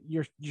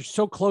 you're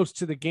so close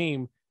to the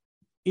game.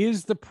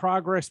 Is the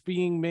progress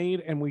being made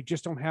and we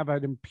just don't have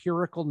an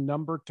empirical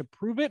number to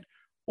prove it?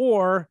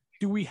 Or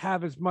do we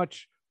have as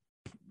much,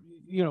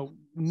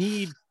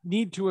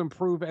 need to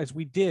improve as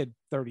we did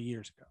 30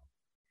 years ago?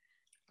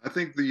 I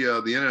think the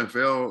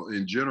NFL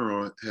in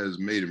general has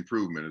made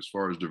improvement as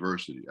far as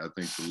diversity. I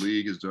think the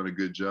league has done a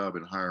good job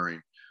in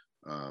hiring,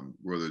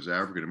 whether it's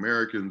African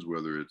Americans,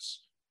 whether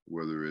it's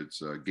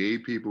gay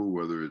people,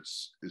 whether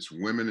it's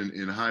women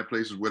in high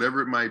places,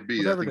 whatever it might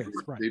be. I think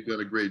they've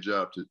done a great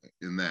job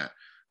in that.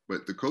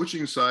 But the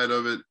coaching side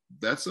of it,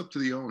 that's up to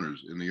the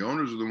owners, and the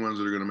owners are the ones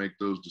that are going to make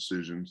those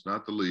decisions,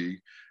 not the league.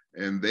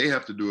 And they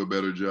have to do a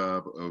better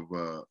job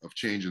of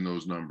changing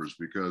those numbers,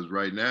 because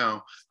right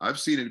now I've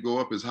seen it go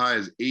up as high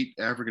as 8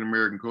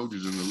 African-American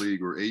coaches in the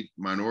league, or 8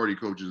 minority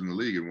coaches in the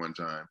league at one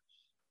time.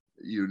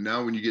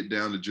 Now when you get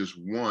down to just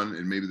 1,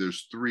 and maybe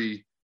there's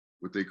 3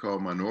 what they call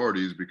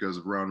minorities because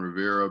of Ron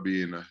Rivera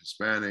being a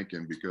Hispanic,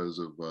 and because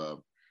of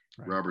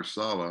Robert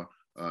Saleh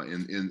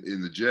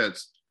in the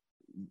Jets.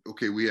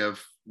 Okay, we have,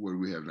 what do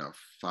we have now?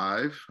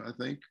 5, I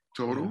think,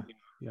 total.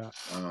 Yeah.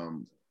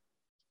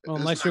 Well,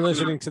 unless you're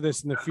listening to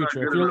this in the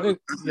future.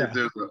 If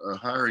there's a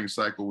hiring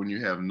cycle when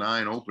you have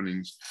 9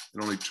 openings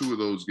and only 2 of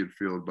those get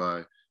filled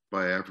by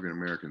African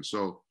Americans.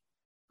 So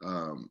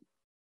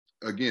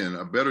again,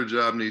 a better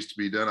job needs to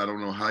be done. I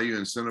don't know how you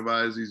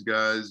incentivize these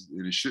guys,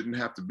 and it shouldn't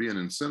have to be an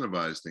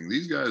incentivized thing.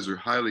 These guys are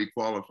highly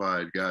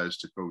qualified guys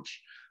to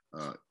coach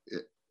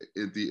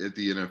at the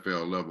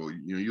NFL level.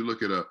 You know, you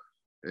look at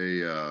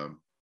a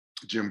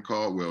Jim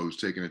Caldwell who's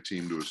taking a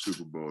team to a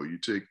Super Bowl. You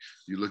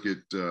look at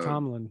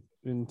Tomlin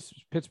in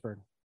Pittsburgh.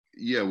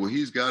 Yeah, well,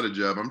 he's got a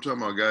job. I'm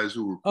talking about guys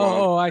who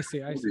were I see.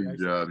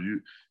 Jobs.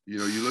 You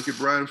know, you look at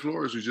Brian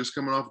Flores, who's just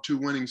coming off 2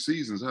 winning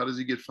seasons. How does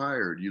he get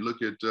fired? You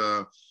look at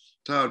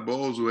Todd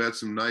Bowles, who had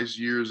some nice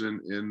years in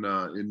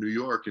New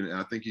York, and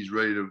I think he's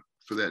ready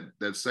for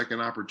that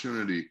second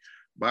opportunity.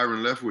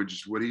 Byron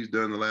Leftwich, what he's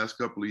done the last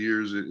couple of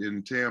years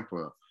in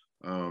Tampa.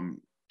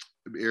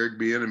 Eric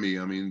Bieniemy,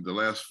 I mean, the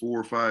last 4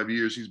 or 5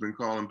 years he's been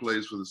calling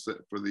plays for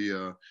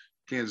the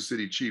Kansas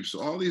City Chiefs.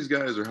 So all these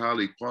guys are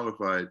highly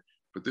qualified,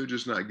 but they're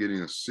just not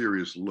getting a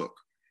serious look.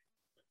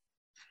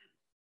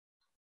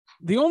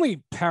 The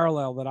only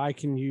parallel that I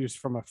can use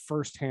from a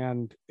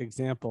firsthand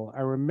example,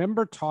 I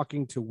remember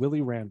talking to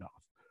Willie Randolph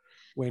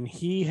when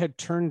he had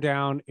turned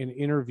down an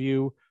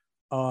interview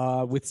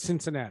with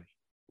Cincinnati.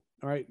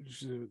 All right.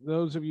 So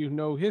those of you who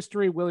know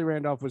history, Willie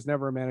Randolph was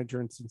never a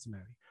manager in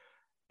Cincinnati.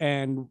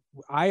 And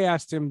I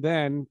asked him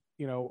then,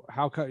 you know,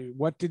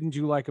 what didn't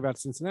you like about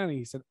Cincinnati?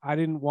 He said, I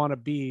didn't want to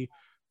be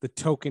the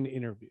token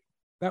interview.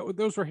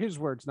 Those were his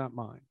words, not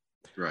mine.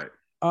 Right.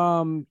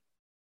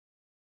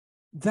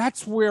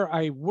 That's where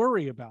I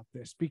worry about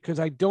this, because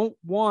I don't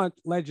want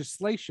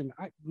legislation.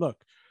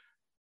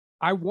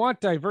 I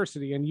want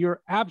diversity, and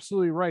you're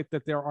absolutely right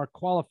that there are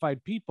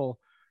qualified people,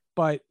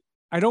 but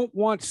I don't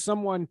want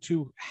someone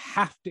to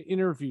have to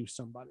interview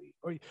somebody.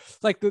 Or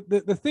like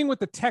the thing with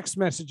the text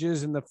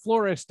messages and the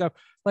Flores stuff,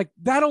 like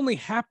that only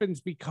happens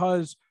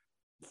because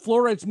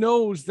Flores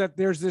knows that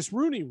there's this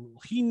Rooney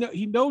Rule. He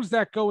knows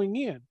that going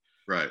in.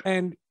 Right.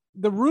 And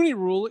the Rooney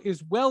Rule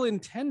is well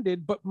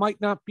intended, but might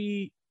not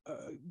be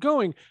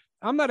going.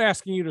 I'm not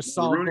asking you to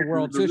solve the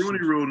world's issues. The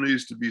Rooney Rule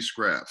needs to be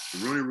scrapped.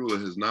 The Rooney Rule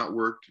has not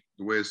worked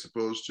the way it's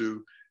supposed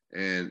to,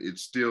 and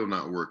it's still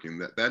not working.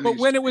 But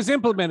when it was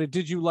implemented,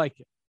 did you like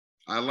it?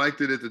 I liked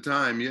it at the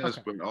time, yes,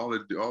 okay. But all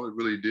it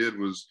really did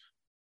was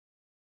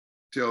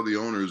tell the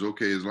owners,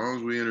 okay, as long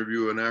as we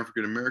interview an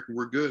African American,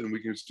 we're good, and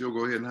we can still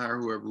go ahead and hire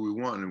whoever we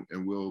want,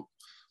 and we'll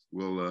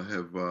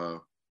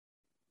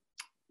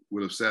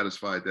have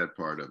satisfied that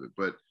part of it.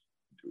 But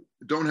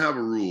don't have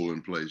a rule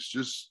in place.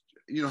 Just,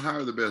 you know,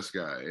 hire the best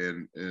guy.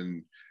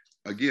 And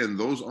again,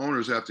 those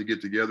owners have to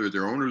get together at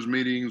their owners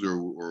meetings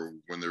or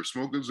when they're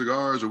smoking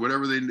cigars or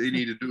whatever they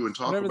need to do and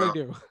talk about,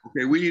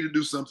 okay, we need to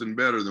do something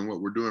better than what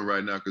we're doing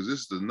right now, because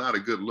this is not a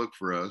good look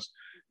for us.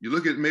 You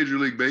look at Major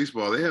League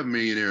Baseball, they have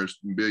millionaires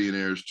and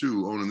billionaires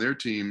too owning their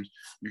teams.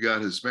 You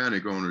got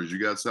Hispanic owners, you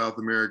got South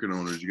American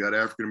owners, you got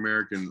African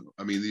American,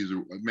 I mean, these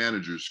are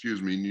managers, excuse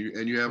me,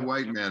 and you have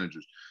white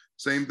managers.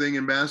 Same thing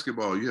in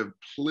basketball. You have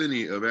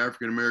plenty of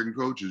African-American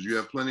coaches. You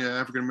have plenty of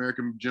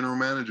African-American general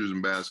managers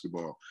in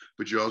basketball,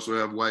 but you also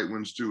have white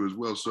ones too as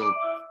well. So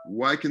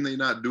why can they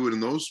not do it in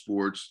those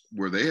sports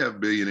where they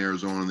have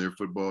billionaires owning their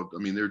football,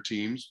 their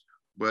teams?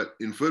 But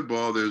in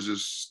football, there's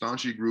this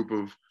staunchy group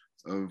of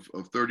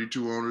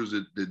 32 owners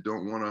that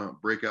don't want to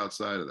break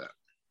outside of that.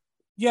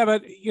 Yeah,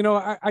 but, you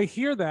know, I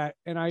hear that,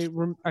 and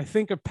I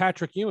think of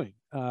Patrick Ewing.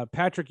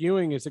 Patrick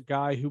Ewing is a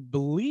guy who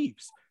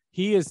believes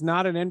he is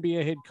not an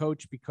NBA head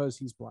coach because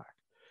he's black.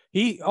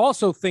 He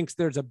also thinks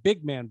there's a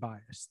big man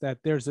bias, that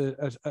there's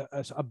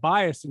a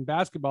bias in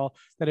basketball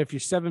that if you're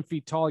 7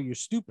 feet tall, you're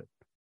stupid.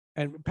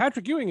 And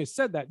Patrick Ewing has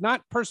said that,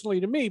 not personally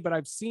to me, but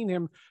I've seen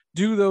him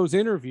do those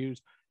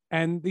interviews,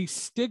 and these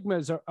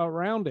stigmas are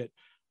around it.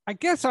 I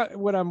guess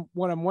what I'm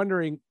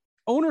wondering,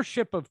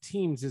 ownership of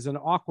teams is an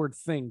awkward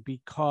thing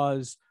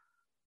because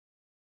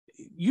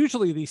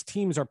usually these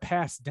teams are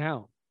passed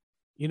down.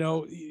 You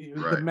know,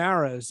 right. The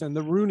Maras and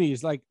the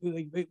Rooneys, like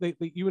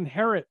you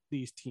inherit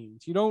these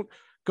teams. You don't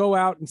go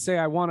out and say,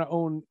 I want to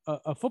own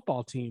a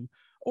football team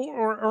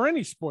or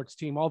any sports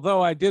team.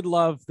 Although I did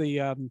love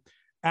the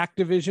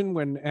Activision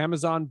when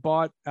Amazon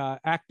bought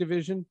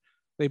Activision.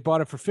 They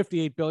bought it for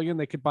 $58 billion.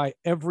 They could buy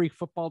every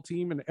football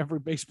team and every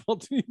baseball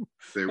team.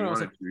 They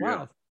wanted to,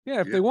 wow. Yeah,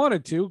 if they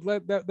wanted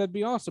to, that'd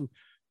be awesome.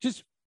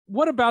 Just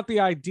what about the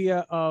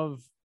idea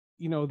of,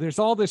 you know, there's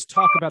all this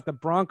talk about the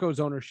Broncos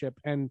ownership,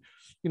 and,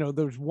 you know,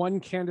 there's one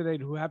candidate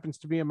who happens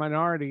to be a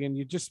minority, and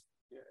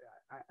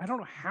I don't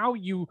know how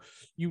you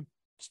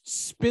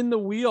spin the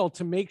wheel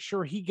to make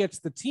sure he gets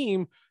the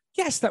team.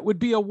 Yes, that would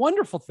be a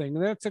wonderful thing.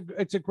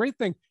 It's a great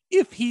thing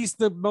if he's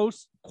the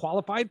most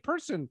qualified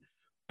person,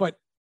 but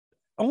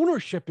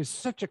ownership is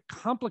such a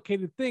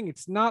complicated thing.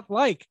 It's not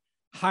like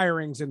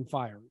hirings and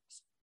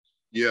firings.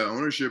 Yeah,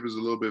 ownership is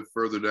a little bit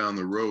further down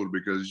the road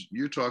because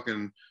you're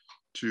talking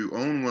to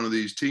own one of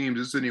these teams,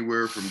 it's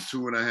anywhere from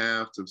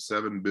 $2.5 to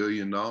 $7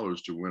 billion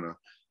to win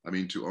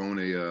to own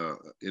a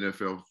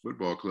NFL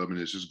football club, and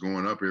it's just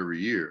going up every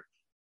year.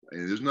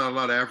 And there's not a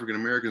lot of African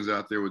Americans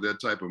out there with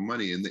that type of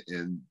money,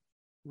 and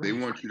they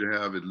want you to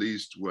have at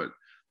least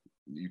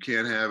you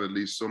can't have at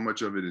least so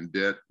much of it in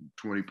debt,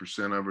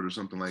 20% of it or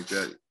something like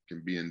that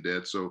can be in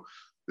debt. So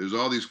there's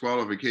all these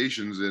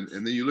qualifications, and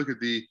then you look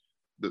at the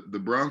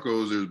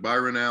Broncos. There's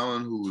Byron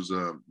Allen, who was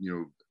a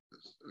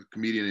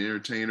comedian and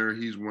entertainer.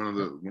 He's one of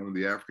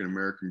the African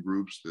American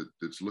groups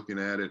that's looking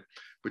at it.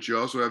 But you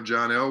also have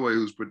John Elway,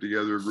 who's put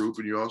together a group,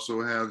 and you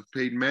also have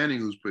Peyton Manning,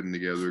 who's putting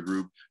together a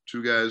group.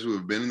 Two guys who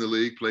have been in the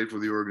league, played for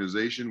the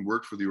organization,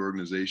 worked for the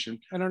organization,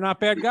 and are not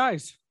bad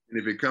guys. And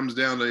if it comes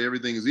down to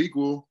everything is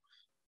equal,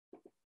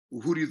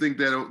 who do you think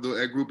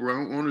that group of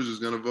owners is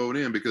going to vote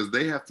in? Because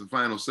they have the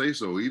final say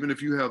so. Even if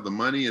you have the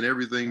money and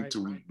everything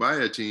to buy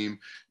a team,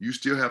 you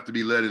still have to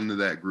be let into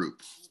that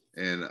group.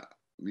 And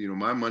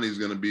my money is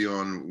going to be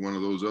on one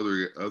of those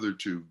other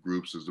two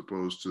groups as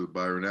opposed to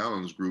Byron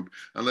Allen's group,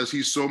 unless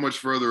he's so much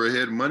further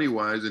ahead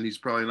money-wise, and he's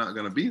probably not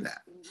going to be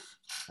that.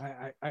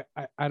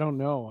 I don't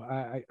know.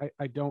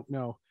 I don't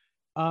know.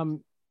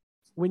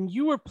 When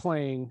you were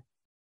playing,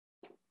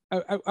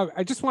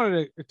 I just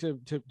wanted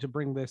to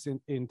bring this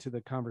into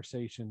the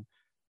conversation.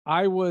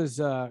 I was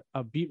a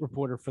beat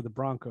reporter for the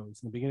Broncos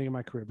in the beginning of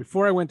my career.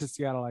 Before I went to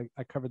Seattle,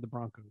 I covered the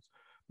Broncos.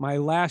 My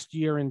last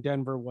year in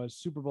Denver was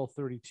Super Bowl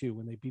 32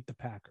 when they beat the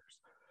Packers.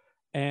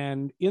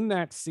 And in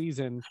that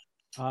season,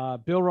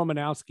 Bill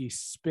Romanowski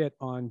spit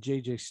on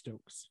J.J.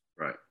 Stokes.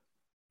 Right.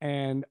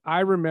 And I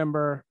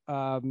remember,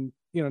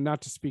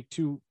 not to speak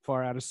too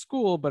far out of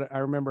school, but I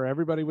remember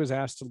everybody was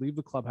asked to leave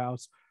the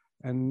clubhouse.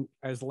 And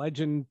as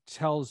legend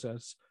tells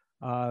us,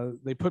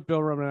 they put Bill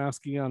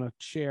Romanowski on a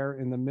chair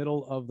in the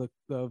middle of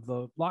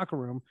the locker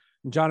room.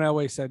 And John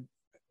Elway said,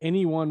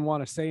 anyone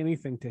want to say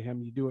anything to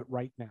him, you do it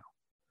right now.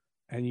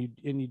 And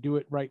you do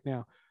it right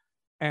now.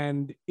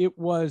 And it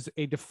was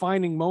a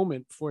defining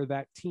moment for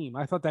that team.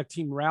 I thought that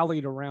team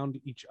rallied around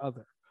each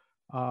other.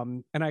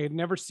 And I had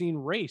never seen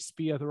race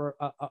be a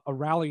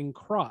rallying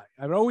cry.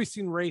 I've always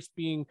seen race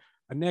being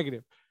a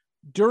negative.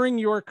 During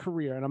your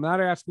career, and I'm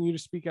not asking you to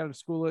speak out of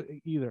school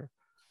either,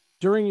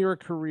 during your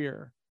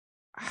career,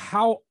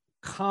 how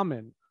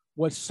common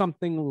was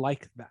something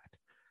like that?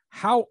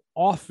 How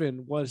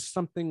often was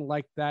something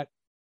like that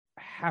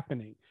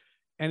happening?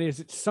 And is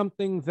it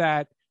something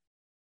that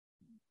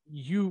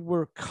you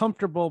were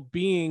comfortable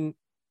being,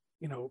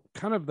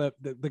 kind of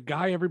the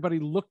guy everybody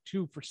looked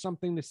to for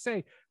something to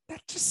say?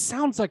 That just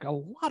sounds like a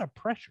lot of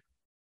pressure.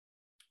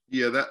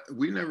 Yeah, that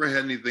we never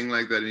had anything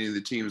like that. Any of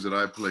the teams that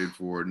I played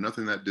for,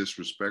 nothing that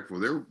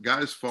disrespectful.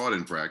 Guys fought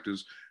in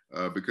practice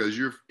because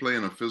you're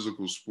playing a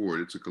physical sport.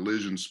 It's a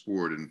collision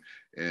sport,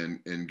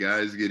 and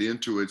guys get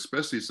into it,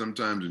 especially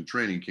sometimes in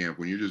training camp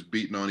when you're just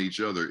beating on each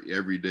other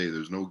every day.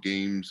 There's no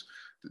games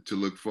to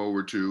look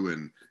forward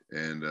to,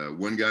 and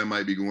one guy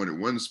might be going at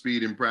one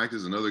speed in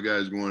practice, another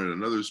guy's going at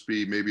another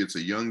speed. Maybe it's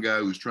a young guy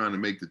who's trying to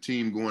make the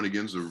team going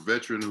against a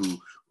veteran who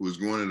is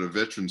going at a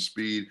veteran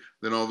speed.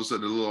 Then all of a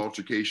sudden a little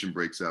altercation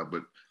breaks out,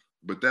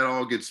 but that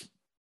all gets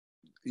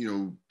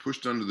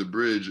pushed under the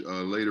bridge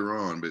later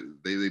on. But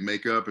they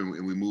make up and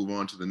we move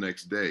on to the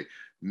next day.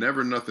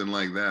 Never nothing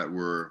like that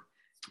where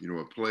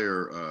a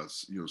player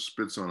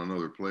spits on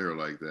another player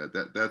like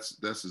that.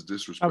 That's as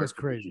disrespectful. That was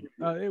crazy.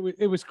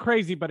 It was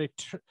crazy, but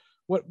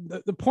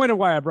the point of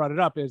why I brought it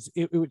up is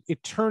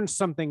it turned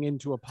something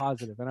into a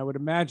positive. And I would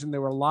imagine there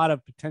were a lot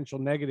of potential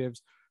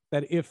negatives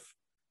that if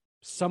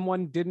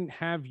someone didn't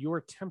have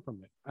your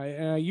temperament,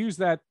 I use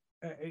that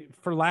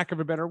for lack of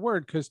a better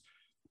word, because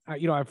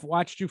I've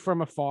watched you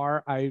from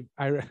afar. I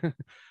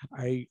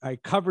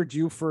covered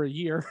you for a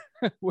year,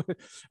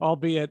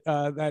 albeit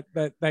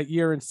that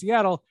year in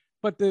Seattle.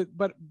 But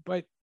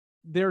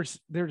there's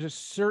a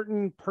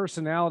certain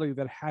personality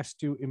that has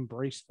to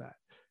embrace that,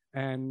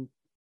 and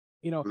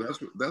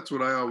that's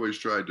what I always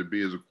tried to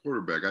be as a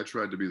quarterback. I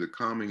tried to be the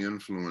calming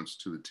influence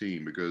to the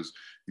team, because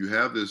you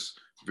have this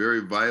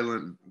very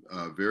violent,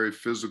 very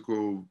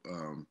physical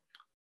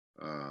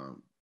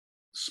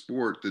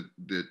sport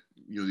that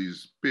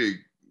these big,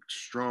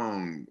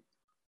 strong,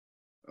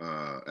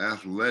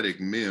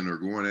 athletic men are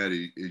going at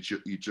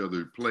each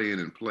other, play in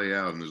and play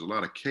out, and there's a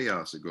lot of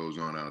chaos that goes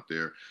on out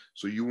there.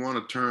 So you want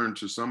to turn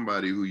to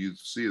somebody who you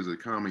see as a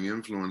calming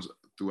influence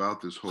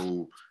throughout this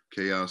whole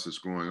chaos that's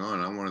going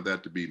on. I wanted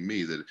that to be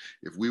me, that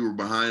if we were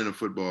behind in a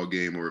football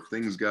game, or if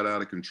things got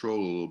out of control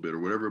a little bit, or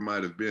whatever it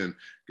might have been,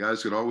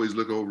 guys could always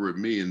look over at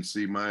me and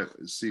see my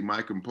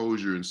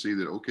composure and see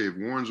that, okay, if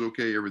Warren's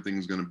okay,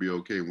 everything's going to be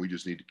okay, and we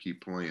just need to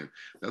keep playing.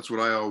 That's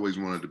what I always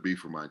wanted to be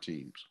for my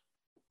teams.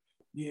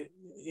 Yeah,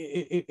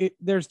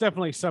 there's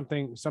definitely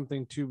something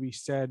to be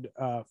said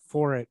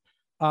for it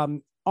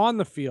on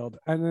the field.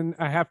 And then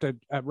I have to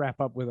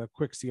wrap up with a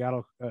quick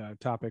Seattle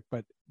topic,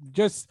 but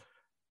just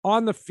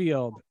on the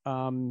field,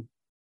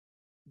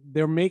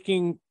 they're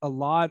making a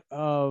lot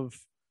of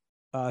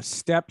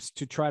steps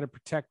to try to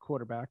protect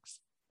quarterbacks.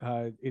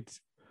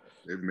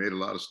 They've made a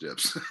lot of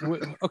steps.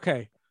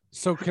 Okay.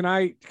 So can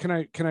I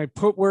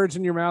put words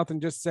in your mouth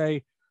and just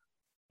say,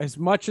 as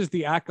much as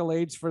the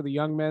accolades for the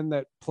young men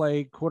that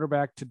play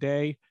quarterback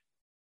today,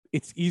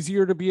 it's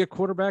easier to be a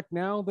quarterback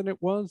now than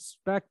it was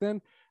back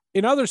then.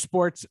 In other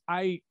sports,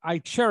 I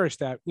cherish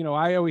that. You know,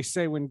 I always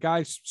say when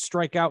guys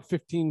strike out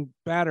 15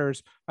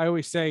 batters, I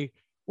always say,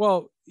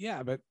 well,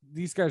 yeah, but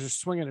these guys are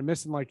swinging and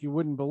missing like you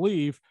wouldn't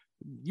believe.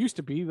 It used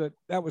to be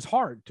that was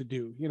hard to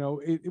do. You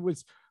know, it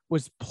was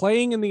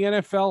playing in the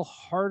NFL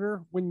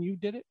harder when you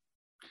did it?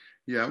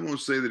 Yeah, I won't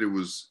say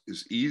that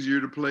it's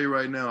easier to play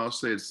right now. I'll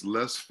say it's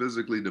less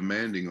physically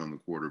demanding on the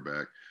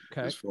quarterback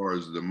as far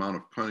as the amount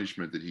of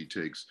punishment that he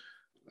takes.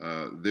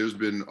 There's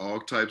been all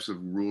types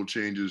of rule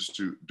changes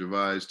to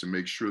devise to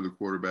make sure the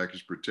quarterback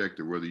is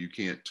protected, whether you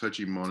can't touch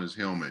him on his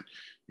helmet,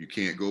 you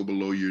can't go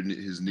below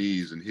his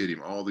knees and hit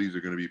him. All these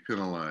are going to be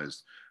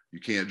penalized. You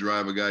can't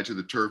drive a guy to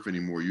the turf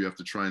anymore. You have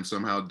to try and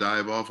somehow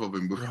dive off of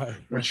him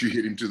once you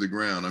hit him to the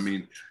ground. I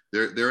mean,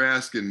 they're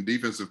asking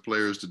defensive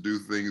players to do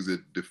things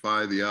that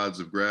defy the odds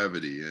of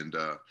gravity. And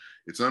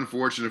it's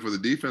unfortunate for the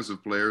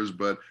defensive players,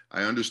 but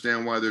I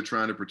understand why they're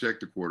trying to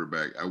protect the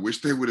quarterback. I wish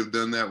they would have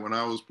done that when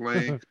I was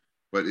playing,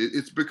 but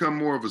it's become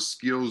more of a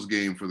skills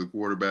game for the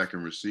quarterback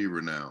and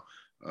receiver now.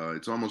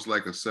 It's almost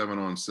like a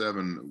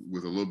 7-on-7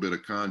 with a little bit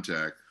of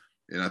contact.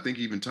 And I think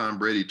even Tom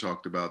Brady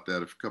talked about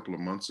that a couple of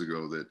months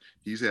ago, that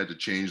he's had to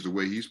change the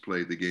way he's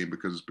played the game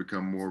because it's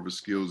become more of a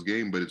skills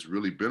game, but it's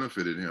really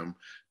benefited him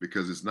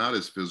because it's not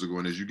as physical.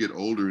 And as you get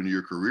older in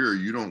your career,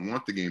 you don't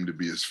want the game to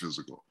be as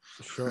physical.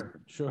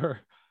 Sure.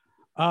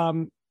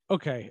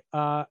 Okay.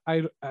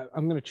 I'm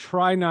going to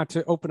try not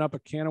to open up a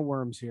can of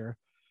worms here.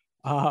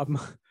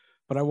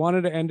 But I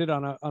wanted to end it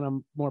on a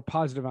more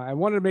positive. I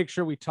wanted to make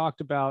sure we talked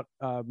about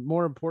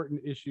more important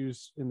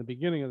issues in the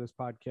beginning of this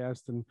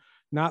podcast and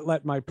not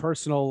let my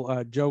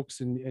personal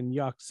jokes and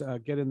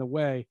yucks get in the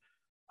way.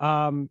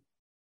 The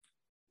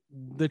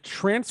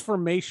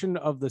transformation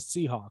of the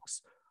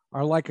Seahawks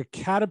are like a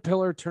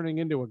caterpillar turning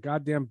into a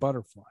goddamn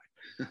butterfly.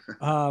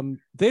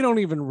 They don't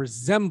even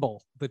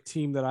resemble the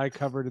team that I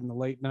covered in the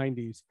late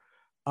 90s.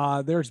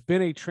 There's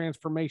been a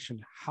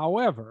transformation.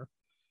 However,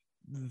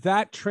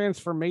 that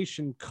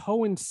transformation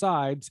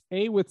coincides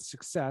A, with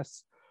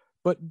success,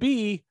 but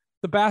B,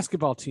 the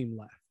basketball team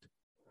left.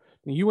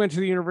 You went to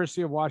the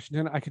University of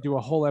Washington. I could do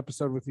a whole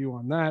episode with you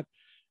on that.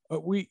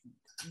 But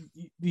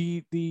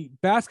the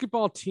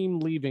basketball team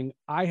leaving,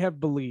 I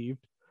have believed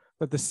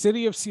that the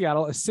city of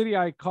Seattle, a city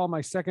I call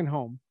my second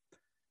home,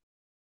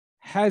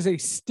 has a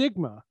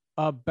stigma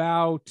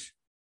about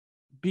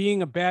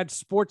being a bad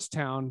sports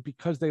town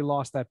because they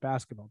lost that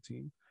basketball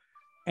team.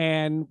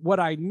 And what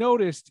I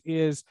noticed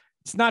is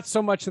it's not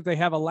so much that they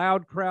have a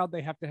loud crowd.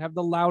 They have to have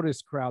the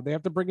loudest crowd. They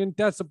have to bring in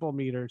decibel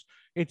meters.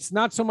 It's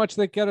not so much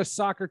they get a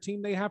soccer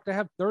team. They have to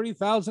have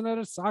 30,000 at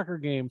a soccer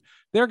game.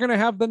 They're going to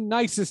have the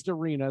nicest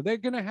arena. They're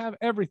going to have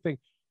everything.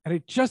 And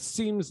it just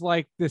seems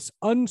like this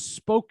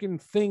unspoken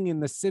thing in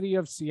the city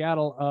of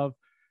Seattle of,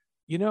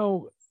 you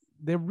know,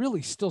 they're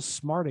really still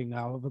smarting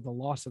now over the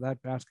loss of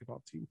that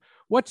basketball team.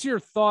 What's your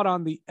thought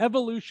on the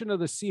evolution of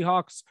the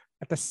Seahawks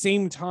at the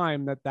same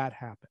time that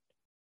happened?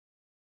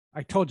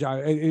 I told you,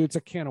 it's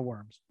a can of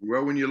worms.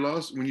 Well, when you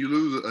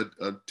lose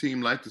a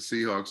team like the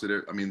Seahawks, the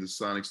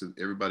Sonics that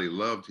everybody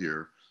loved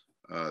here,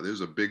 there's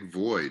a big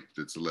void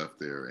that's left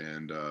there.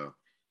 And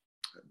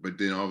but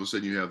then all of a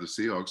sudden you have the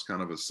Seahawks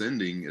kind of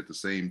ascending at the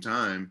same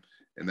time,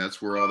 and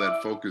that's where all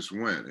that focus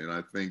went. And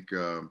I think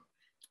the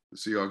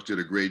Seahawks did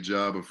a great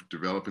job of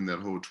developing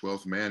that whole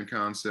 12th man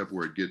concept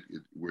where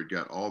it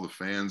got all the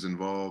fans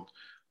involved.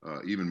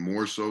 Even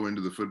more so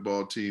into the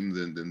football team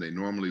than they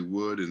normally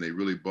would. And they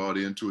really bought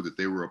into it, that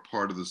they were a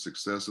part of the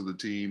success of the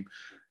team.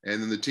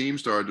 And then the team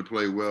started to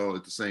play well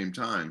at the same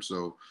time.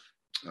 So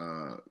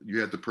you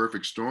had the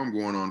perfect storm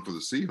going on for the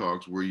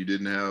Seahawks, where you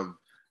didn't have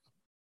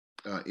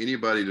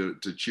anybody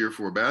to cheer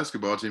for a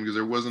basketball team because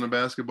there wasn't a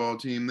basketball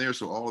team there.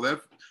 So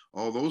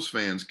all those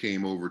fans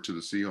came over to the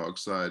Seahawks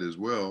side as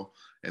well.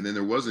 And then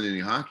there wasn't any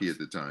hockey at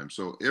the time.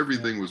 So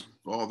everything was,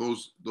 all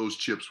those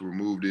chips were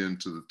moved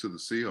into the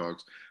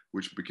Seahawks,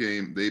 which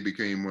became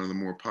one of the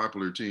more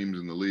popular teams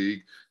in the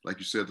league. Like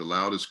you said, the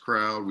loudest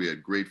crowd. We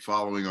had great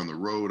following on the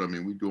road. I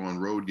mean, we'd go on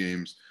road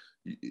games.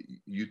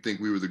 You'd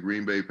think we were the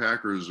Green Bay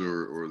Packers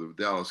or the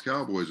Dallas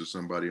Cowboys or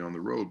somebody on the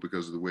road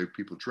because of the way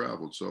people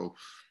traveled. So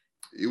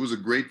it was a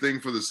great thing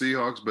for the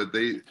Seahawks, but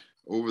they,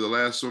 over the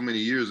last so many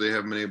years, they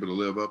haven't been able to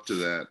live up to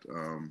that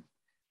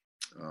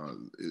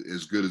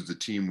as good as the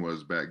team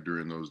was back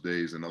during those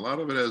days. And a lot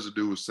of it has to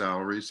do with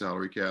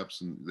salary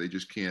caps, and they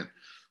just can't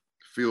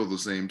feel the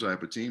same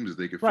type of teams as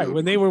they could. Right.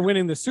 When they were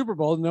winning the Super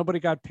Bowl, nobody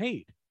got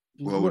paid.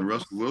 Well, when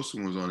Russell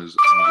Wilson was on his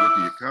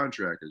rookie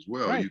contract as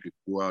well, right, you could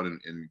go out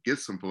and get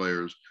some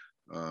players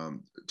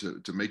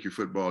to make your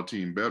football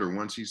team better.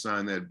 Once he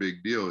signed that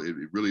big deal, it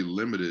really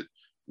limited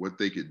what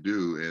they could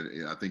do.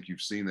 And I think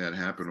you've seen that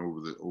happen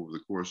over the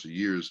course of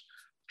years,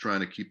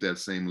 trying to keep that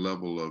same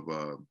level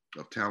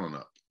of talent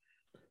up.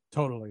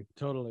 Totally.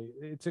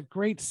 It's a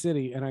great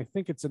city. And I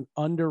think it's an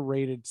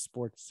underrated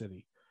sports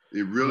city.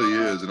 It really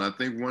is. And I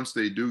think once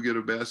they do get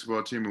a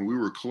basketball team, and we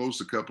were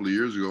close a couple of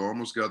years ago,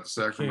 almost got the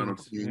Sacramento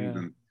Kings,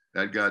 and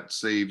that got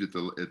saved at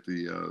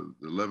the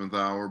 11th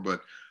hour.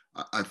 But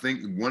I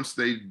think once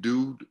they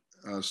do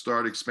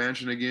start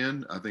expansion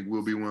again, I think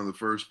we'll be one of the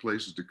first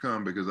places to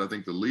come, because I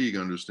think the league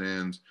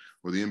understands,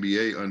 or the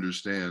NBA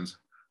understands,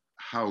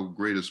 how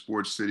great a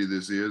sports city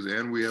this is.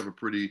 And we have a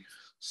pretty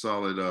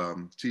solid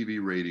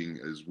TV rating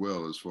as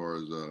well, as far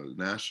as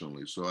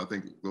nationally. So I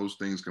think those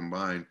things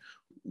combined,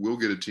 we'll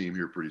get a team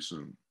here pretty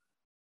soon.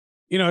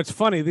 You know, it's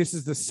funny. This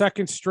is the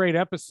second straight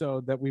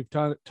episode that we've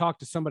talked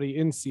to somebody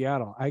in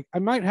Seattle. I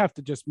might have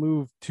to just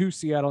move to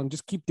Seattle and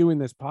just keep doing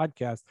this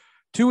podcast.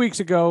 2 weeks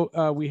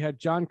ago, we had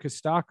John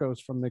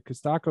Kostakos from the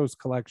Kostakos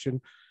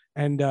collection,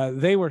 and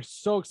they were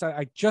so excited.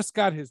 I just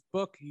got his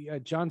book.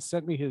 John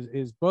sent me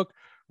his book,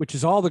 which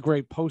is all the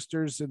great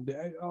posters. And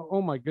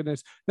oh my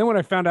goodness. Then when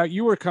I found out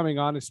you were coming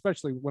on,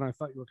 especially when I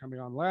thought you were coming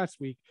on last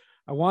week,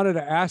 I wanted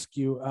to ask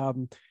you,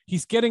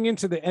 he's getting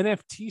into the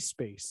NFT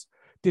space.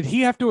 Did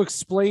he have to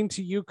explain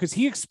to you? Because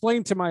he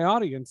explained to my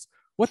audience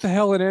what the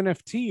hell an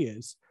NFT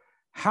is.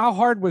 How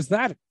hard was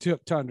that to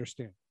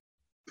understand?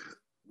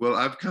 Well,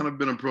 I've kind of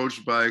been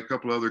approached by a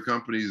couple other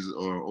companies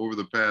over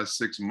the past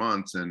 6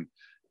 months. And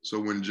so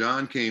when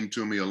John came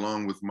to me,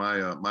 along with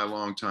my my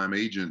longtime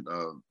agent,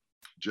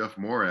 Jeff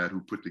Morad, who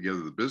put together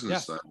the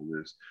business side of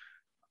this,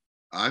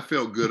 I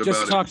felt good about it.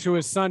 Just talked to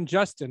his son,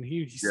 Justin.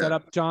 He set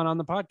up John on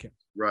the podcast.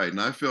 Right.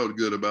 And I felt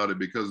good about it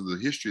because of the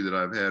history that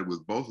I've had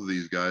with both of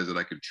these guys, that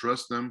I could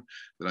trust them,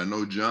 that I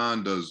know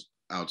John does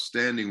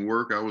outstanding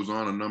work. I was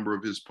on a number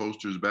of his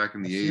posters back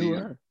in the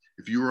 80s.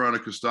 If you were on a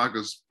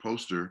Kostakos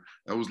poster,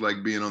 that was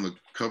like being on the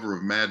cover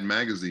of Madden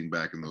magazine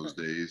back in those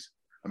days.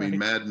 I mean,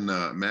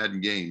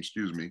 Madden game,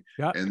 excuse me.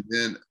 Yep.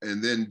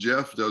 And then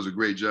Jeff does a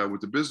great job with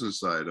the business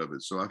side of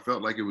it. So I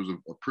felt like it was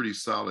a pretty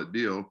solid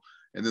deal.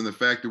 And then the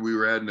fact that we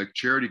were adding a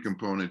charity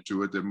component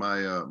to it, that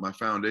my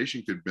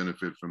foundation could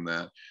benefit from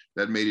that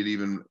made it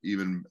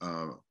even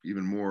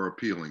more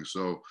appealing.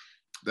 So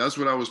that's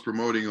what I was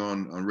promoting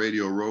on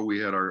Radio Row. We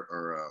had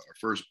our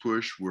first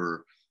push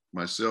where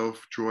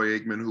myself, Troy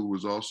Aikman, who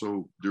was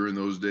also during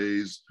those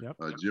days,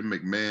 Jim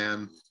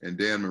McMahon, and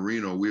Dan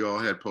Marino, we all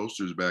had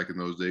posters back in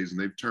those days, and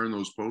they've turned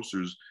those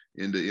posters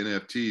into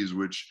NFTs,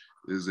 which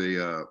is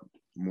a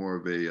more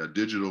of a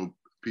digital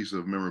piece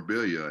of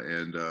memorabilia,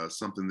 and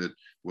something that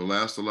will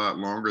last a lot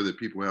longer, that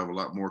people have a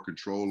lot more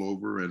control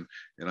over, and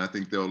I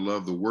think they'll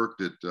love the work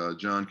that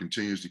John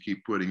continues to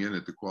keep putting in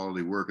it, the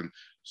quality work. And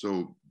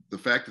so the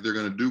fact that they're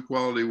going to do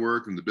quality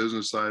work and the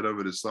business side of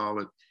it is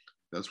solid,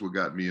 that's what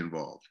got me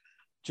involved.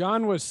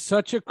 John was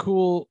such a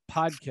cool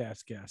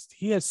podcast guest.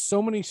 He has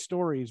so many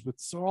stories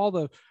with all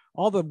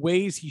the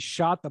ways he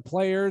shot the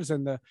players,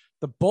 and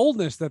the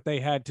boldness that they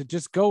had to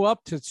just go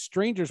up to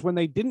strangers when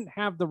they didn't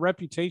have the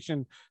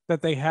reputation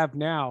that they have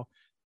now.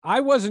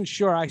 I wasn't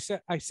sure. I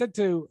said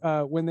to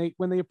when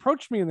they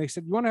approached me and they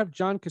said, "You want to have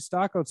John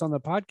Kostakos on the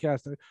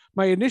podcast?"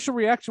 My initial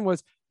reaction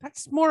was,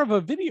 "That's more of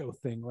a video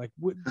thing, like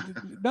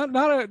not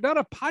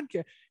a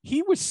podcast."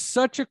 He was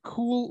such a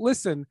cool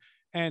listen.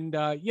 And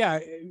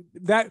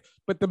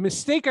but the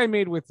mistake I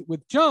made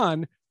with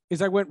John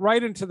is I went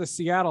right into the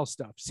Seattle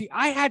stuff. See,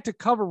 I had to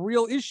cover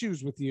real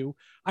issues with you.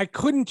 I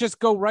couldn't just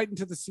go right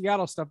into the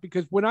Seattle stuff,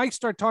 because when I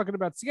start talking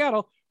about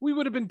Seattle, we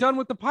would have been done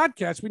with the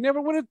podcast. We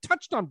never would have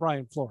touched on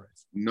Brian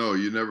Flores. No,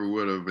 you never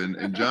would have.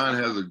 And John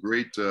has a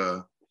great,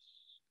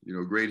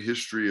 great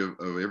history of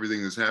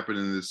everything that's happened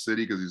in this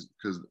city, because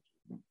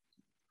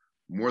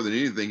more than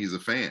anything, he's a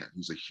fan.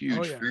 He's a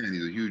huge fan.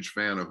 He's a huge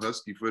fan of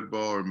Husky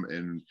football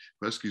and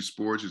Husky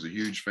sports. He's a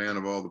huge fan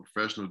of all the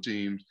professional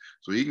teams.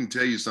 So he can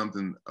tell you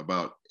something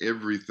about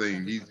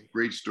everything. He's a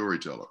great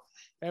storyteller.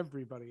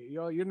 Everybody.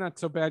 You're not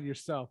so bad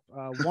yourself.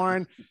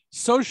 Warren,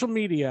 social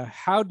media,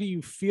 how do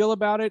you feel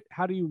about it?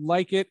 How do you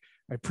like it?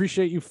 I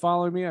appreciate you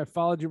following me. I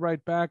followed you right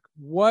back.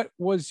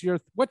 What's your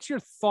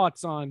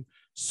thoughts on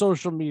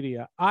social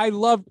media? I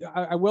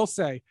will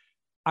say,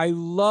 I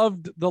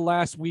loved the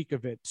last week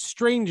of it.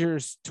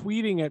 Strangers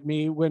tweeting at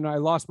me when I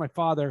lost my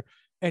father.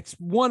 It's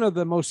one of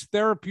the most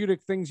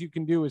therapeutic things you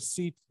can do, is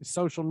see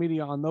social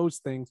media on those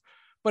things,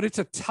 but it's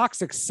a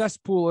toxic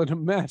cesspool and a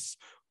mess.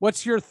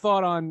 What's your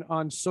thought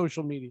on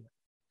social media?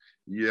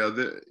 Yeah,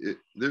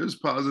 there's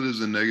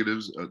positives and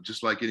negatives,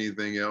 just like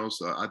anything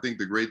else. I think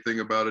the great thing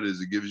about it is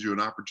it gives you an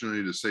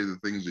opportunity to say the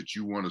things that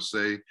you want to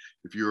say.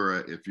 If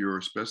you're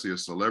especially a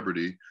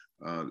celebrity,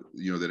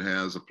 that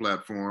has a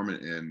platform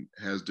and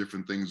has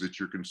different things that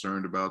you're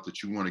concerned about,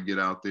 that you want to get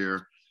out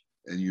there,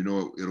 and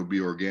it'll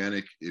be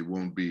organic. It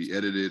won't be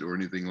edited or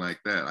anything like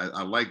that.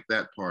 I like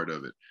that part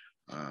of it.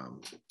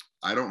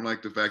 I don't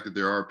like the fact that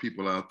there are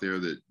people out there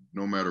that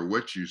no matter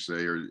what you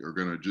say are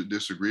going to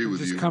disagree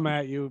with you. Just come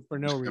at you for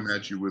no reason. Come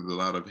at you with a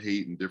lot of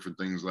hate and different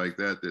things like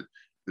that.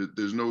 That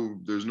there's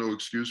no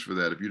excuse for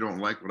that. If you don't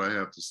like what I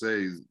have to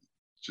say,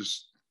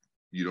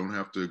 you don't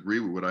have to agree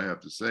with what I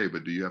have to say,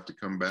 but do you have to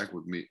come back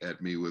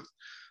at me with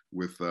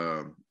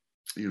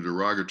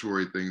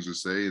derogatory things to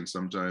say, and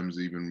sometimes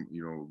even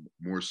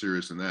more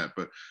serious than that.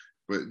 But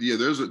yeah,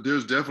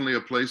 there's definitely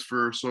a place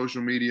for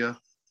social media.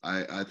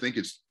 I think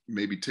it's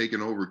maybe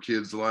taken over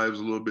kids' lives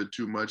a little bit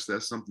too much.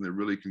 That's something that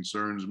really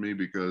concerns me,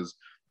 because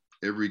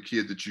every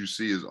kid that you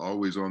see is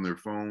always on their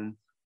phone.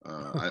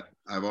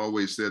 I've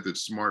always said that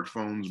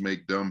smartphones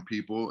make dumb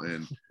people,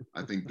 and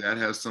I think that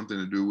has something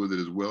to do with it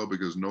as well,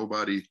 because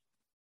nobody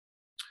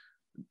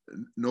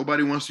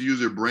wants to use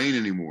their brain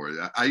anymore.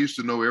 I used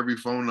to know every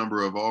phone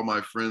number of all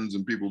my friends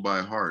and people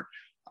by heart.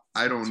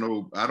 I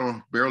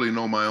don't barely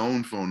know my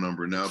own phone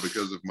number now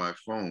because of my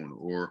phone.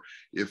 Or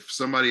if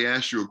somebody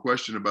asks you a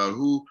question about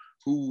who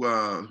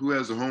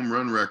has a home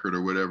run record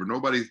or whatever,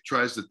 nobody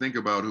tries to think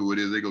about who it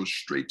is. They go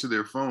straight to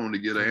their phone to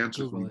get an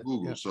answer from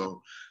Google. Yeah.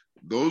 So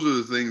those are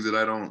the things that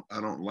I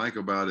don't like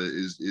about it.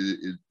 Is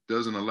it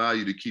doesn't allow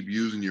you to keep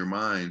using your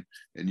mind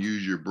and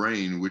use your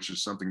brain, which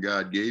is something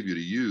God gave you to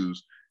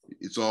use.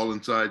 It's all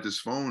inside this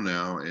phone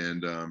now,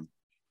 and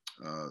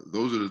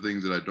those are the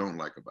things that I don't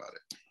like about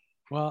it.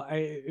 Well,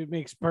 it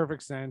makes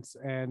perfect sense,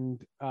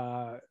 and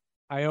I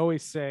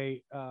always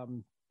say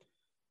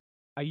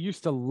I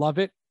used to love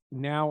it.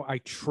 Now I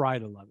try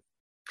to love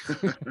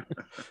it.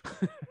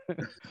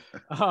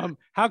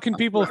 How can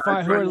people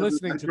find who are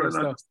listening to this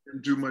stuff?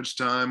 Spend too much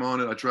time on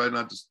it. I try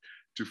not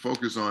to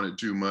focus on it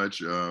too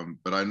much,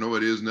 but I know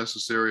it is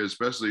necessary,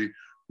 especially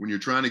when you're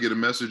trying to get a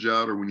message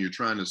out, or when you're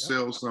trying to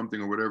sell something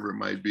or whatever it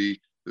might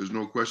be. There's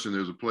no question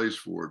there's a place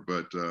for it,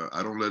 but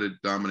I don't let it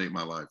dominate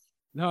my life.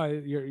 No,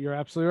 you're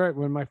absolutely right.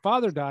 When my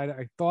father died,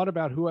 I thought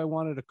about who I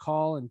wanted to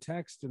call and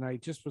text, and I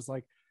just was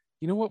like,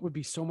 you know what would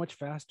be so much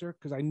faster?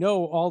 Because I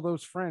know all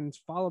those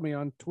friends follow me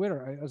on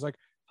Twitter. I was like,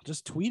 I'll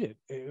just tweet it.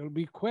 It'll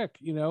be quick,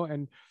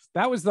 and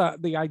that was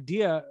the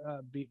idea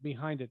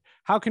behind it.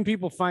 How can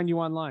people find you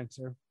online,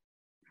 sir?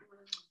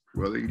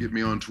 Well, they can get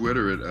me on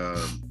Twitter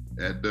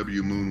at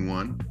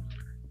WMoon1,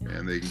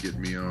 and they can get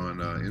me on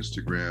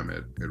Instagram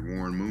at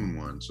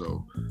WarrenMoon1.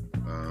 So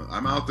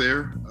I'm out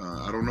there.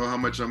 I don't know how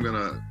much I'm going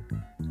to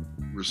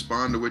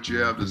respond to what you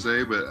have to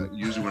say, but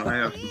usually when I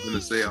have something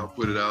to say, I'll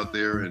put it out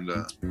there and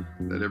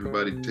let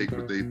everybody take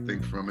what they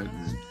think from it.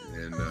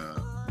 And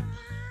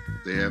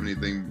if they have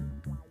anything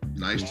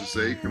nice to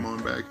say, come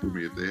on back to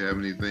me. If they have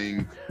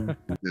anything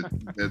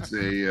that's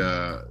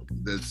a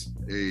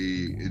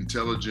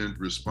intelligent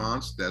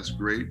response, that's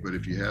great. But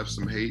if you have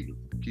some hate,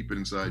 keep it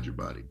inside your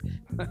body.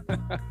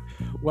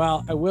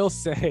 Well, I will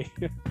say,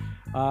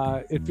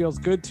 it feels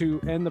good to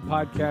end the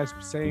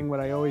podcast saying what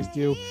I always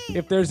do.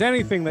 If there's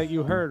anything that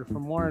you heard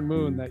from Warren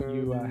Moon that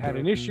you had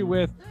an issue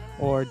with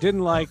or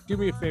didn't like, do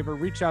me a favor,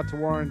 reach out to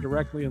Warren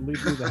directly and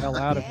leave me the hell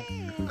out of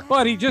it.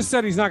 But he just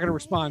said he's not going to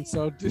respond,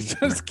 so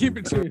just keep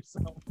it to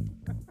yourself.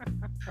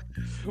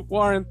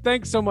 Warren,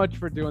 thanks so much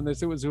for doing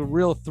this. It was a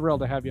real thrill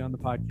to have you on the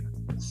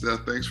podcast.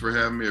 Seth, thanks for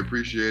having me. I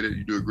appreciate it.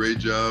 You do a great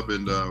job,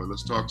 and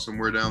let's talk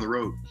somewhere down the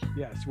road.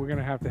 Yes, we're going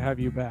to have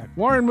you back.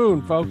 Warren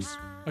Moon, folks.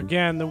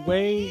 Again, the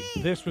way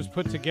this was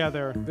put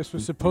together, this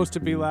was supposed to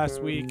be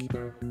last week.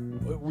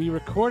 We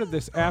recorded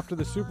this after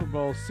the Super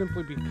Bowl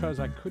simply because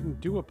I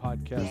couldn't do a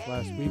podcast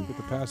last week with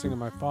the passing of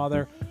my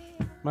father.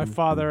 My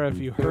father, if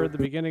you heard the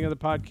beginning of the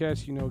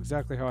podcast, you know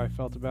exactly how I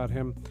felt about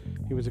him.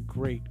 He was a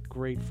great,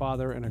 great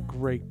father and a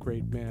great,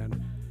 great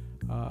man.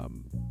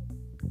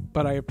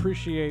 But I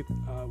appreciate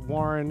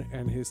Warren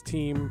and his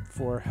team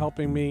for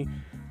helping me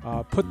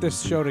put this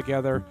show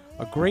together.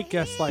 A great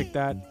guest like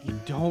that, you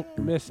don't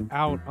miss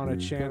out on a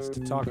chance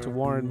to talk to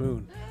Warren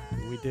Moon.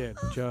 And we did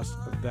just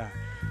that.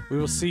 We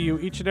will see you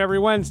each and every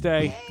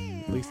Wednesday.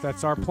 At least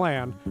that's our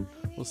plan.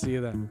 We'll see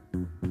you then.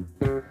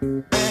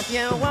 If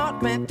you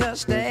want me to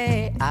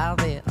stay, I'll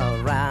be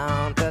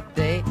around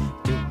today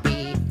to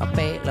be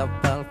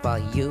available for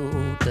you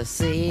to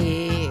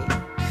see.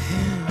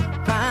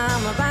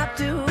 I'm about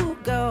to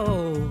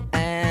go,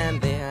 and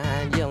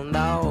then you'll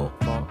know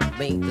for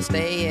me to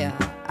stay,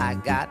 I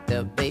got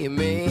to be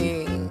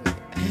me.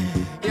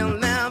 You'll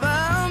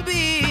never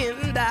be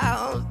in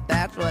doubt,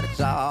 that's what it's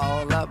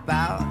all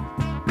about.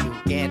 You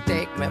can't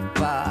take me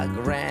for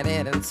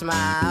granted and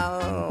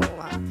smile.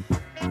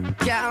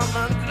 Count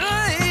on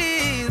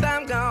days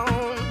I'm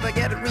gone,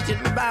 forget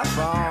reaching my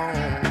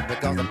phone,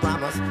 because I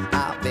promise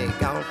I'll be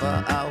gone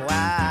for a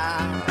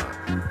while.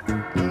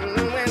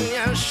 When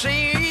you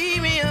see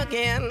me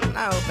again,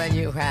 I hope that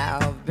you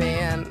have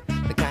been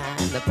the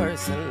kind of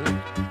person